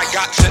rowdy. I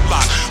got shit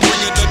locked.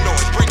 Bringing the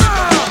noise, bringing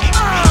the bump.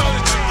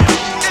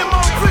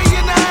 M.O.P.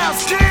 in the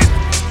house, kid.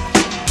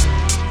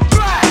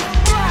 Black.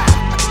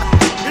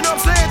 You know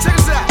what I'm saying? Check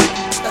this out.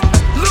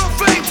 Lil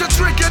Fame's a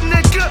trigger,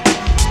 nigga.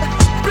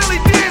 Billy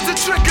Dan's a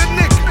trigger,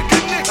 nigga.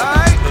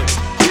 Alright?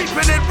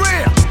 Keeping it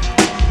real.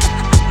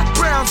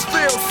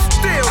 Brownsville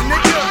still,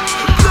 nigga.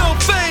 Lil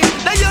Fame,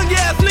 that young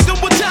ass nigga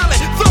with talent.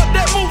 Thought that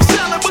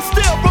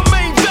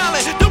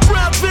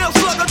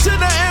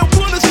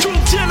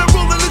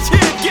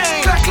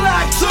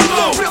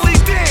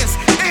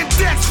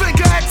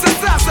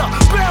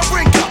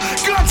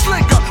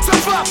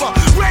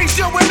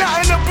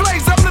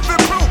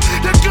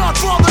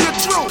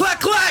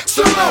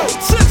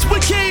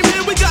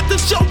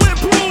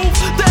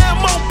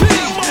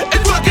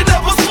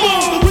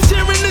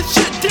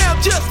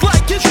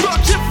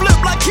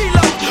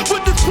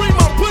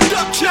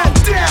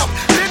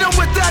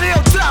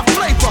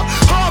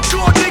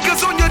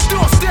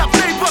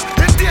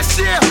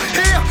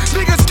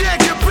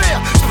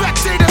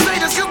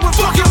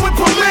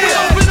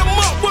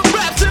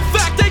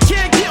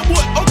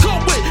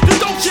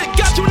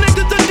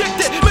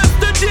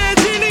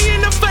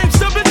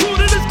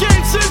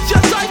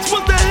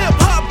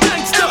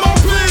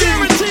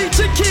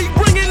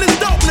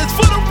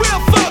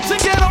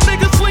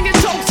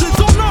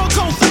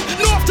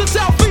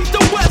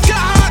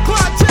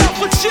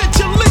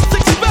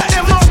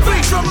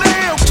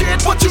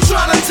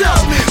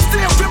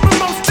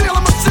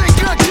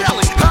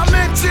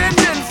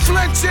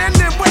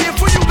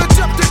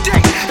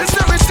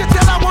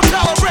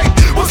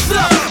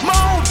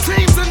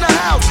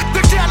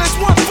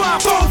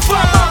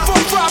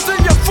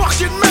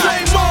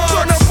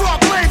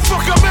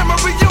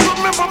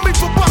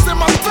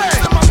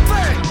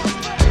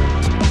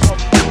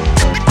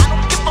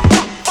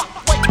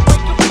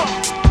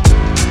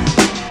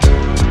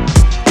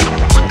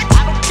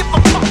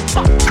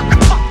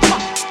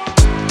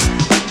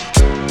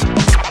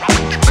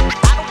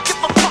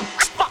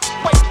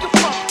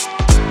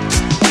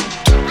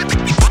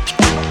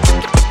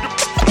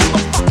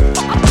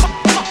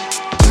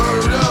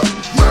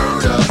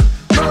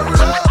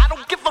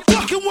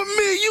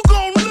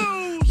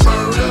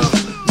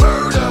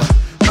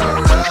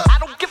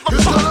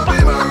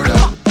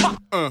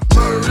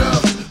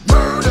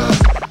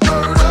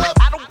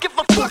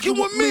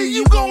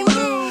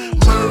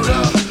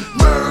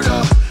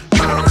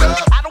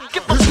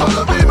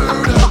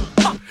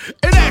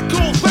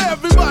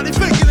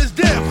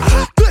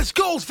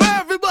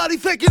everybody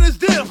thinking it's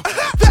them.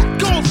 That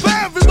goes for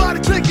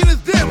everybody thinking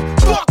it's them.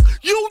 Fuck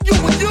you, you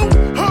and you,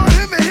 her,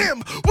 him and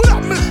him. What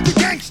up, Mr.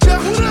 Gangster?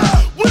 What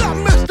up? What up,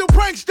 Mr.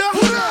 Prankster?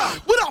 What up?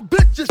 What up,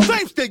 bitches?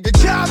 Same thing. Your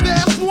child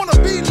ass wanna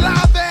be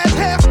live ass,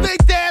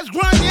 half-baked ass,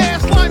 grimy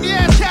ass, slimy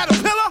ass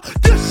caterpillar.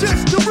 This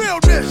shit's the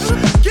realness.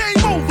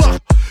 Game over.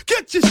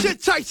 Get your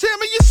shit tight,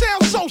 Sammy. You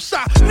sound so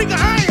shy. Nigga,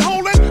 I ain't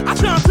holding. I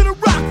turn to the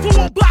rock.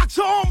 4 blocks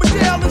of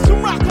Armadale and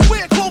some rock and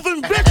wear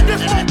clothing. Bitch,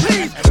 this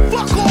M.O.P.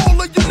 Fuck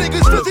all of you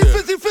niggas.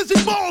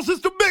 Fizzy balls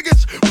is the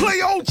biggest. Play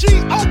OG,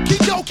 okie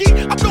dokie.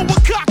 I throw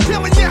a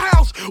cocktail in your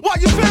house while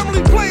your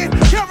family playing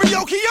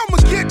karaoke. I'ma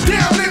get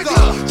down,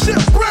 nigga.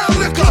 Sip brown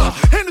liquor.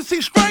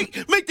 Hennessy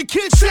straight, make the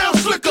kids sound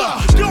slicker.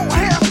 Don't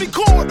have me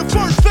call the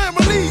first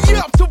family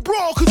up to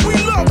brawl, cause we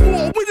love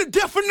war. We the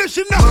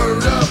definition of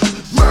murder,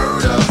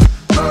 murder,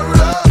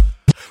 murder.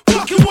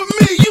 Fucking with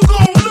me, you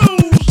gon'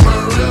 lose.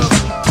 Murder,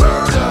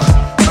 murder,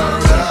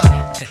 murder.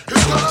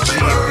 It's gonna be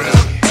murder,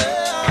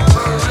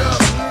 murder,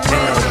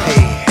 murder.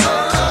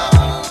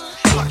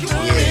 Fucking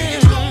with me,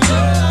 you gon'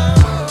 lose.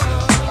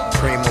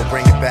 Primo,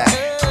 bring it back.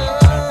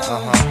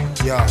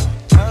 Yo.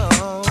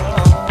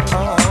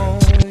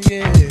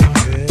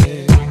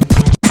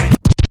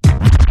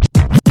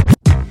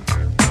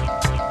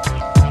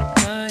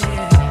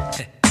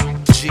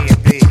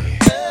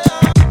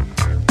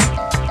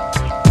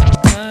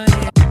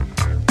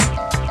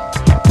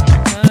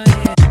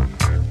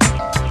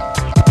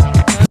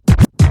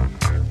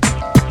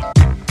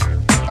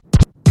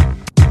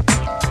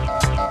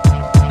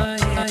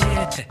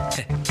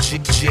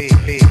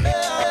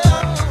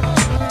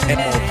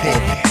 M.O.P.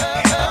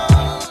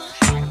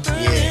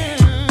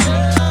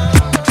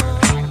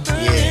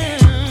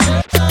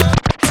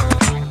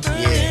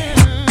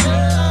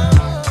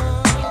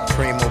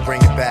 Primo,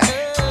 bring it back.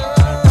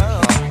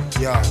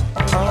 Yo.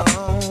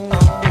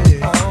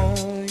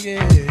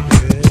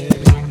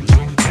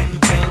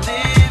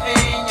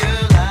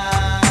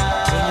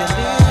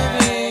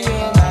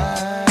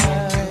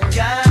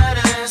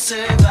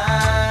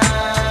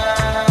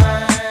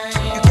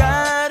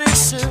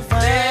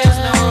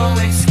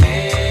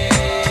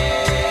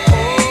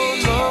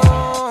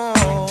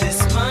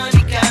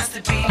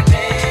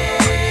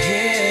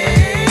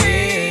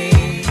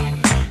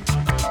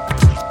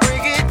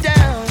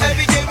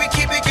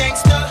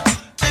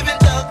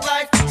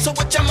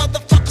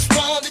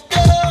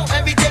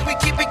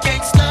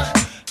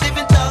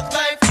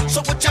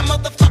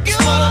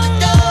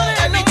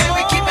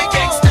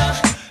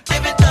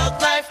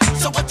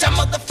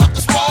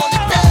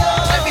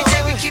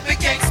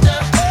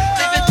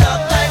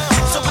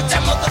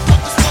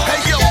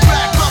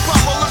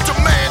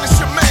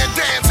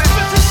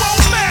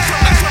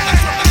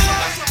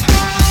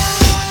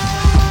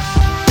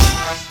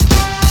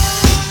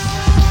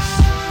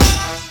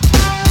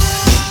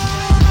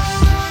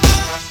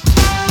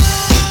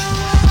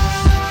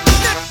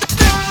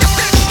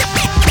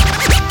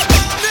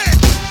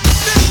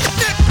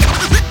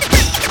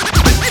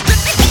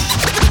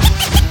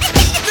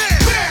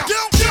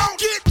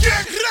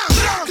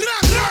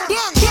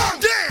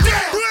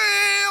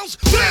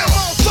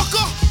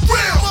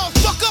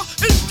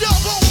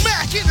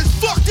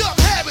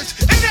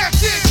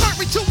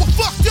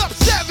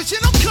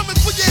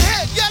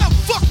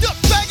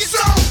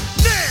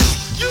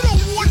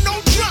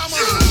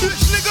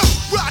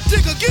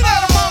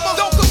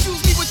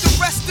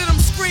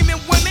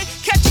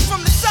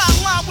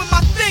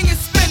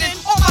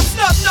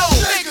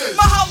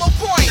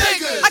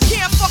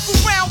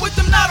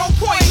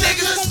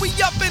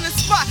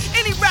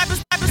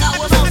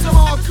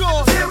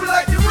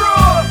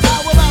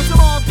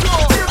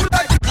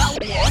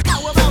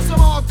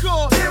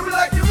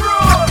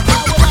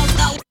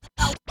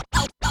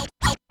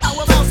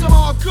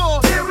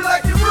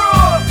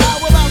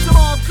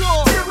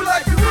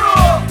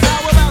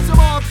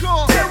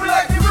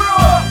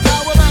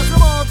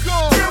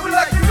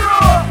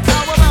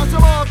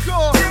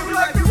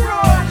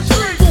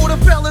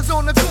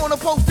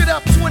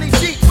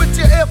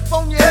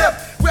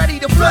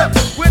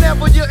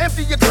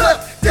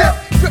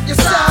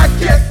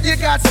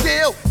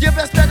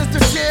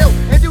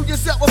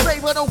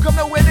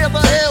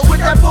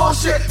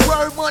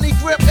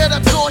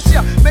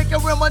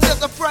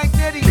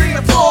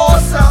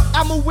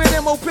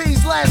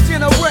 M.O.P's last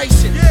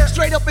generation.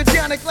 Straight up and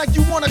down, act like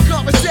you want a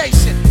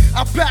conversation.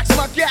 I packs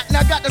my gat and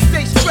I got the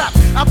stay strapped.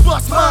 I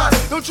bust mine,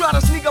 don't try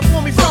to sneak up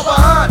on me from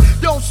behind.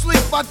 Don't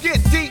sleep, I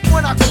get deep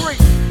when I creep.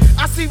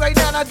 I see right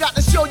now and I got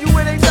to show you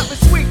it ain't nothing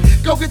sweet.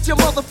 Go get your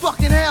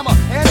motherfucking hammer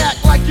and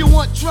act like you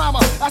want drama.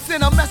 I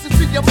send a message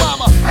to your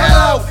mama.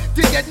 Hello,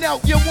 did you know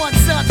you want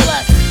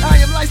sunglasses? I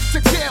am licensed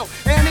to kill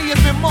and he has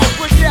been marked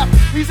for death.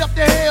 He's up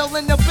the hill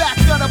in the back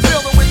of the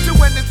building with two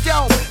in the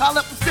dome. I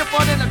left him stiff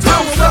on in the toe.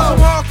 How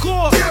about some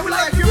hardcore? Yeah, we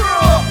like it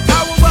raw.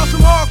 How about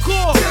some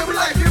hardcore? Yeah, we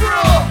like it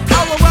raw.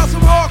 How about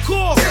some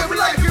hardcore? Yeah, we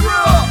like it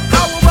raw.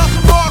 How about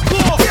some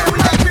hardcore? Yeah, we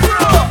like it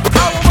raw.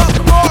 How about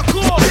some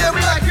hardcore? Yeah, we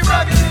like it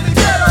rugged in the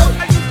ghetto.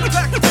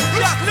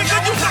 Nigga,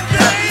 you got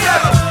that.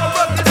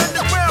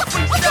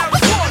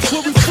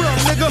 Where we from,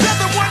 nigga?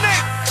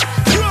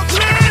 718.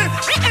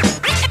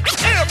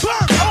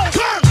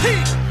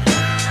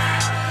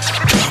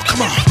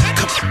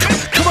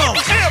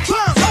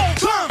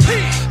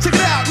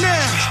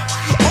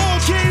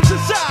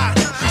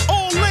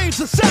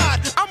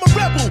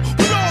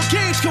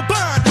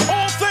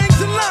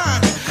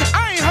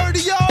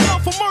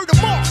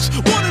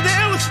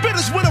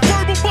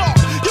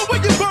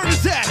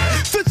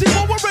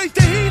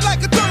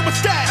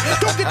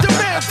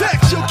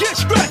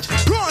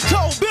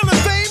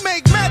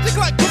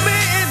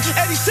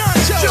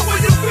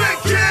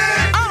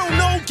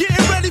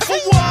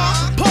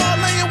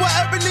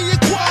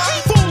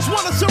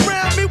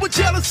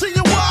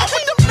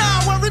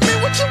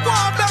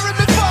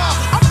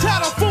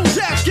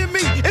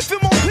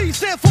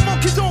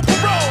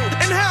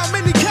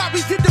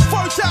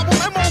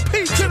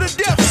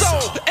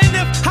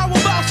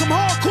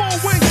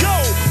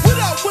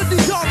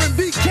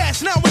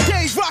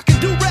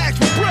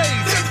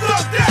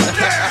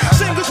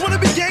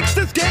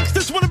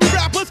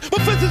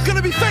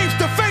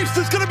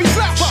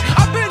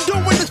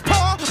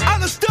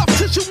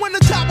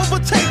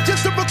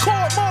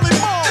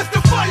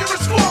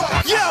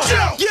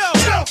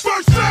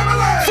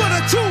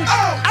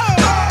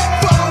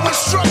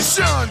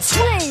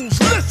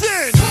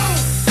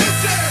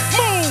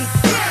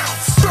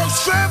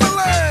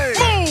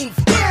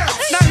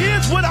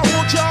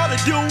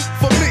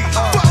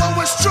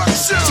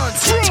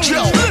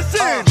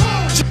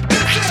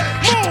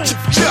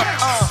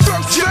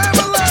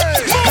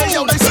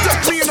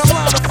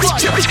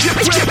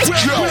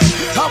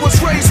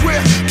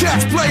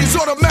 cats blaze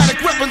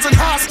automatic weapons and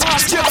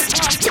hostiles.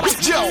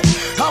 Yo,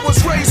 I was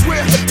raised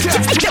where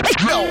cats.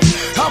 Yo,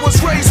 I was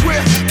raised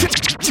where.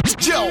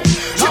 Yo,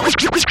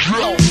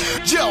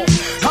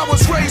 I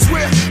was raised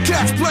where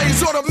cats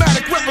blaze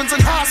automatic weapons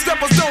and high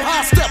steppers don't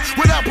high step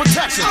without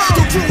protection.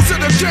 The rules of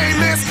the game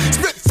is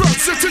spit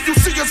first until you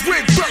see his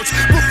wig burst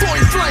before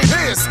he flame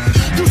his.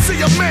 You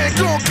see a man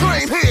gon'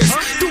 claim his,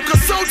 Duke a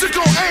soldier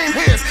gon' aim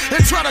his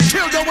and try to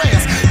kill your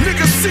ass.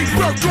 Niggas see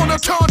Burke on the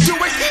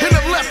conduit in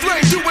the left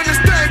lane doing his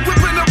thing,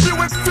 whipping up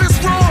Buick fist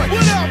roaring.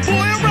 What up,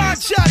 boy? I'm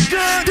riding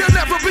shotgun. They'll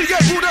never be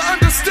able to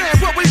understand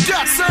what we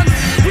got, son.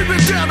 We've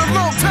been down a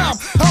long time.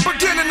 I'm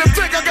beginning to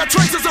think I got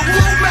traces of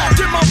Womack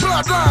in my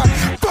bloodline.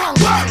 Bang,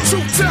 bang,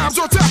 2 times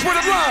on top of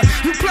the line.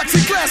 You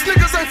plexiglass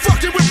niggas ain't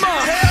fucking with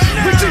mine.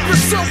 We keep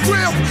it so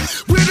real,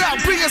 without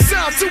being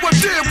signed to a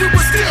deal, we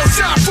would still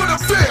shine for the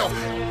field.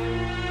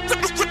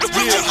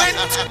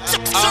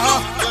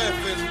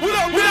 What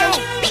up, man?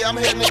 Yeah, I'm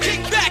hitting it.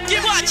 Kick back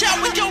and watch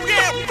out with your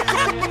damn.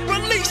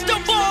 Release the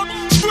ball.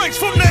 Straight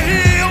from the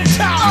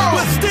hilltop,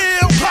 but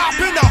still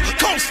popping up.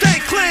 Coast stay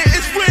clear,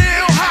 it's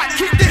real hot.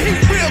 Keep the heat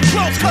real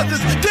close, cause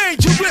it's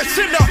dangerous.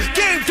 In the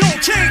game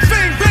don't change,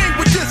 bang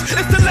with this.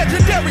 It's the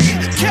legendary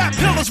cat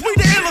pillars. We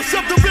the illest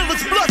of the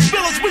realest, blood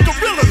spillers. We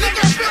gorillas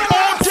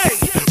all day.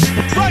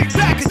 Right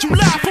back at you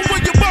live from where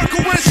your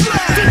burger went.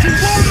 Did you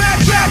roll that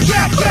rap?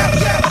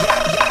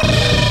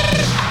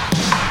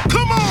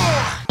 Come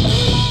on.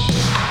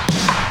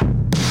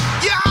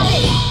 Yo.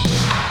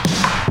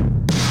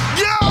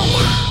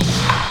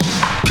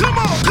 Come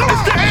on.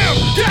 It's the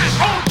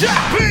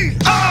M.O.P.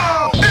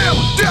 Oh,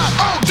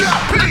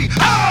 M.O.P.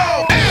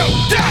 Oh,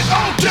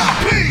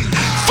 M.O.P.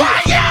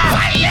 Fire.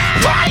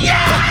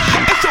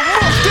 It's a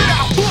must that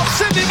I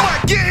bust and it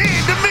might get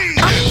into me.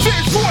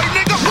 Vince Roy,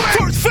 nigga,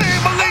 first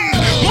family.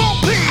 More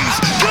P's,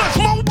 guns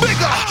more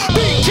bigger.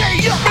 BK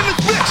up in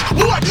this bitch.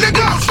 What,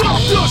 nigga? Stop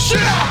the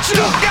shit out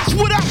you. That's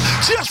what I'm.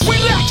 Just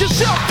relax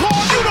yourself,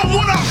 Paul. You don't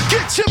wanna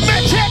get your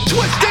men's head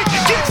twisted.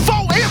 Get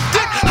full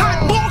empty.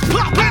 Hot balls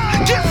popping.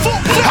 Get full.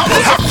 I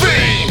was a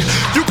fiend.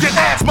 You can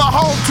ask my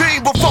home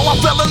team before I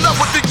fell in love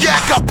with the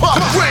yak. I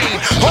pop green.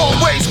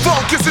 Always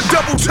focused and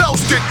double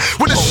toasted.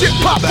 When the shit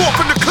pop off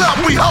in the club,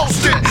 we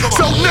host it.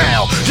 So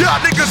now, y'all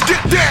niggas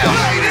get down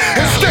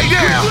and stay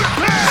down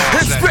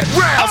and spit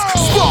rounds.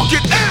 Spark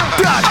it.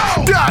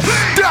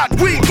 Dot.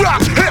 We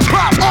rock hip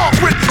hop off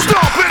with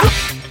stomping.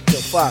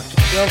 Yo, Fox,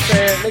 you know what I'm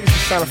saying? Niggas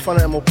is trying to front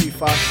of M.O.P.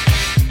 Fox.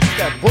 It's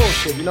that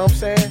bullshit, you know what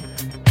I'm saying?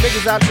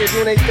 Niggas out there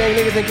doing their thing,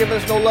 niggas ain't giving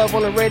us no love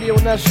on the radio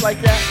and nothing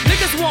like that.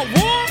 Niggas want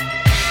war?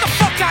 Get the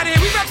fuck out of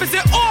here. We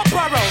represent all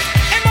boroughs.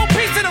 M.O.P.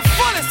 to the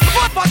fullest,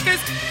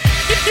 motherfuckers.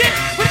 Yeah,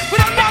 with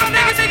a lot of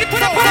niggas, they can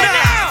put up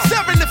now.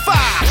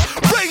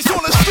 75. Raised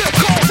on a strip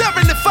called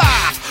 75.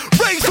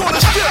 Raised on a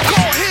strip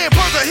called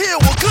Hamburger Hill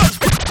with guns.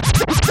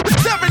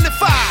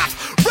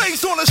 75.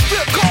 Raised on a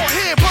strip called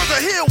Hamburger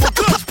Hill with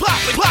guns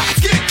popping.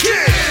 Get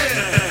killed.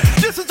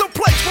 This is a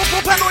place where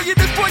paranoia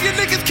destroy your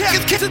niggas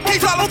can't kiss it.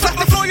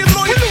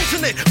 Lawyer,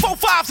 losing it. 4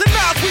 5s and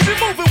 9s we be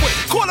moving with.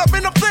 Caught up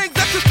in them things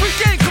that the street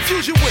game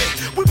confuse you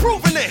with. We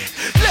proving it.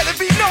 Let it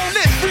be known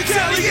this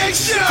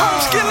retaliation.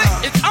 Skillet,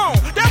 it's on.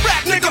 That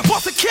rap nigga,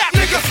 bust a cap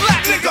nigga,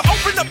 flat nigga.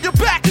 Open up your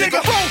back nigga,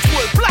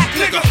 Rosewood, black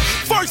nigga.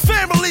 First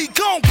family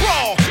gon'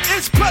 brawl.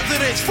 It's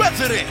president's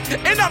resident,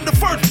 and I'm the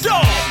first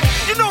dog.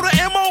 You know the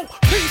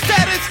M.O.P.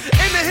 status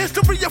in the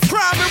history of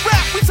crime and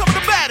rap. We some of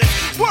the baddest.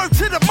 Word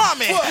to the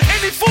mommy.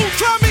 Any fool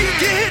try me,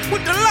 get hit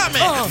with the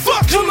lemon.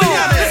 Fuck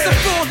Juliana. It's a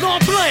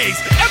full-on blaze.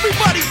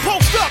 Everybody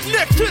post up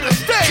next to the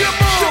stage.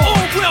 You're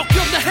all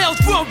welcome to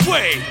Hell's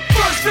Runway.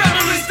 First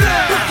family's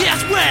down. But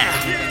guess where?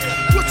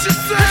 What you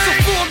say? It's a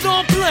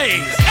full-on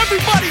blaze.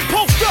 Everybody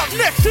post up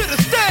next to the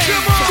stage.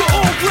 You're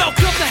all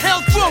welcome to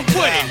Hell's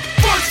Runway.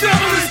 First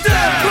family's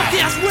down. But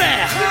guess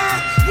where?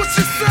 What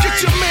you say?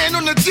 Get your man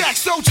on the jack,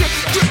 soldier.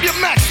 Grip your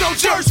max,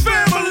 soldier. First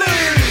family.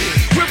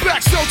 We're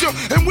back, soldier,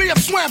 and we have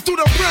swam through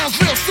the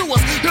Brownsville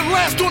sewers. The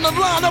last on the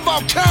line of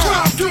our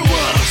crime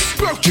doers.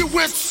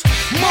 Berkowitz,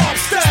 mob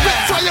style. Spit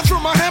fire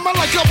from my hammer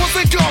like I was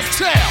in God's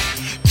town.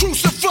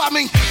 Crucify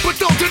me, but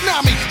don't deny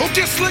me. Or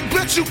get slick,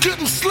 bitch, you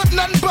couldn't slip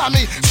nothing by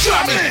me.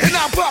 Try me, and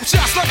I'll pop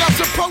shots like I'm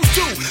supposed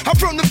to. I'm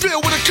from the field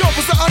with a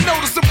compass that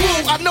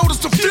unnoticeable. I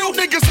noticed a few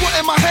niggas were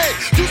in my head.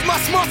 Use my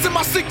smarts and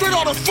my secret,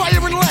 all the fire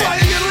and lead.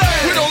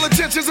 With all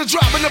intentions of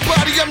dropping the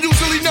body, I'm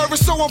usually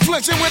nervous, so I'm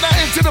flinching when I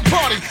enter the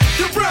party.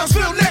 The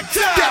Brownsville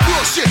necktie. That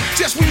bullshit,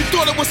 just when you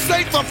thought it was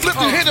safe, I flipped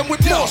and hit him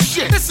with more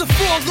shit. It's a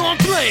full-on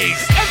blaze.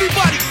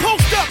 Everybody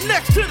post up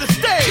next to the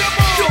stage.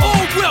 You're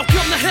all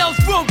welcome to Hell's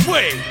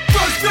Runway.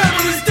 First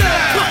family's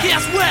down. But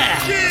guess where?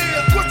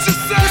 Yeah, what you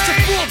say? It's a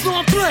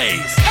full-on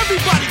blaze.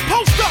 Everybody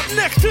post up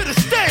next to the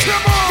stage.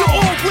 You're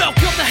all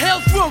welcome to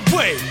Hell's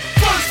Runway.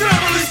 First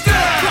family's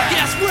down. But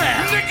guess where?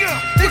 Nigga,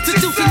 what you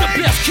Introducing the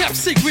say? best kept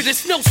secret.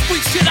 It's no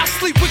sweet shit. I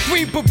sleep with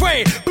green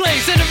beret.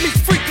 Blaze enemies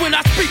frequent.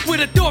 I speak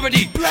with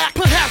authority. Black,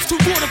 perhaps too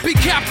water be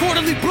capped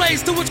quarterly.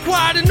 Blaze till it's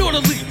quiet and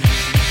orderly.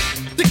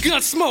 The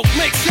gun smoke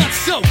makes sun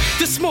soak.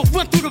 The smoke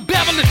run through the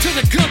barrel until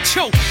the gun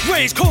choke.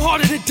 Range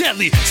cold-hearted and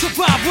deadly.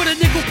 Survive with a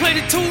nigga play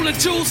the tool and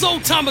jewels.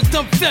 Old timers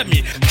done fed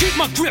me. Keep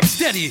my grip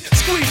steady.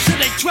 Squeeze till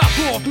they drop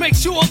off. Make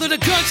sure that the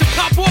gun should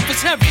pop off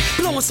is heavy.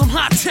 Blowing some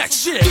high-tech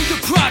shit through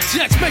the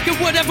projects. Making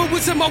whatever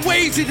was in my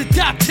way easy to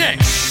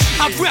dissect.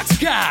 I wreck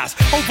guys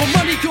over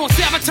money on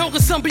Saratoga,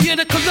 Zambia,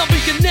 and a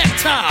Colombian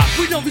necktie.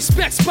 We don't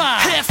respect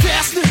spies.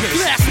 Half-ass niggas,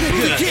 blast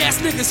niggas, gas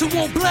niggas who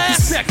won't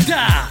blast. Respect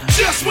die.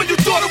 Just when you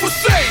thought it was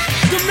safe,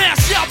 the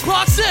mass out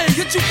party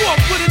hit you off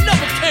with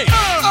another case.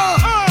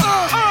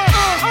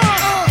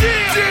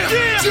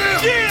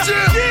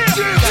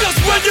 Just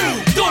when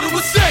you thought it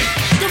was safe,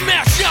 the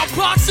mass out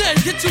party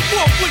hit you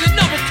off with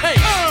another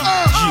case.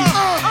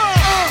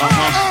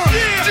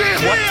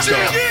 What the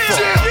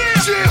fuck?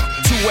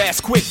 Too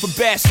ass quick for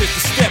bastards to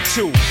step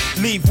to.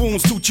 Leave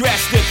wounds too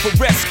drastic for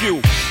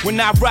rescue. When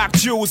I rock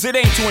jewels, it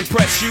ain't to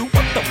impress you.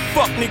 What the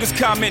fuck niggas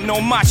commenting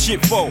on my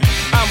shit for?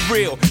 I'm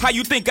real. How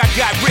you think I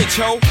got rich,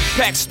 ho?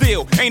 Pack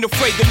still, ain't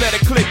afraid to let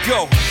a clip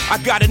go. I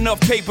got enough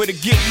paper to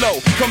get low.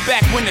 Come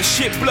back when the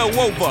shit blow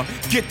over.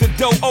 Get the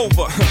dough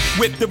over.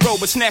 Whip the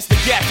rover, snatch the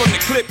gap from the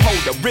clip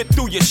holder. Rip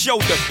through your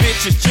shoulder,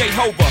 bitch, it's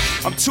Jehovah.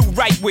 I'm too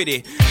right with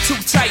it, too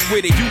tight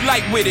with it. You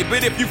light with it,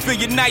 but if you feel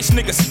you're nice,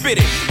 nigga, spit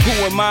it. Who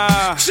am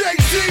I?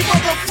 Jay-Z,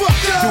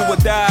 motherfucker. Do or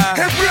die.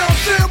 And Brown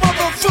Sam,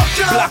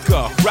 motherfucker.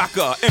 Blocker,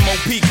 rocker,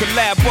 M.O.P.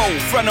 collabo.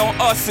 Front on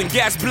us and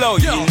gas blow,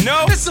 Yo, you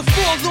know? It's a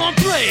full-on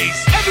blaze.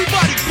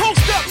 Everybody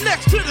post up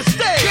next to the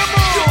stage. Come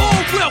on. You're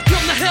all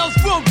welcome to Hell's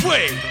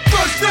Runway.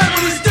 First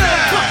family style.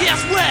 Fuck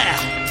ass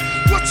wow.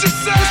 What you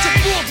say? It's a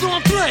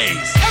full-on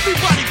blaze.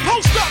 Everybody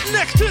post up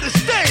next to the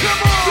stage.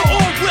 Come on. You're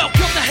all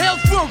welcome to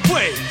Hell's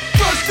Runway.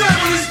 First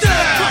family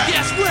style. Fuck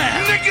ass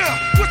wow. Nigga,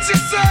 what you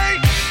say?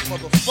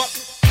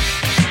 Motherfucker.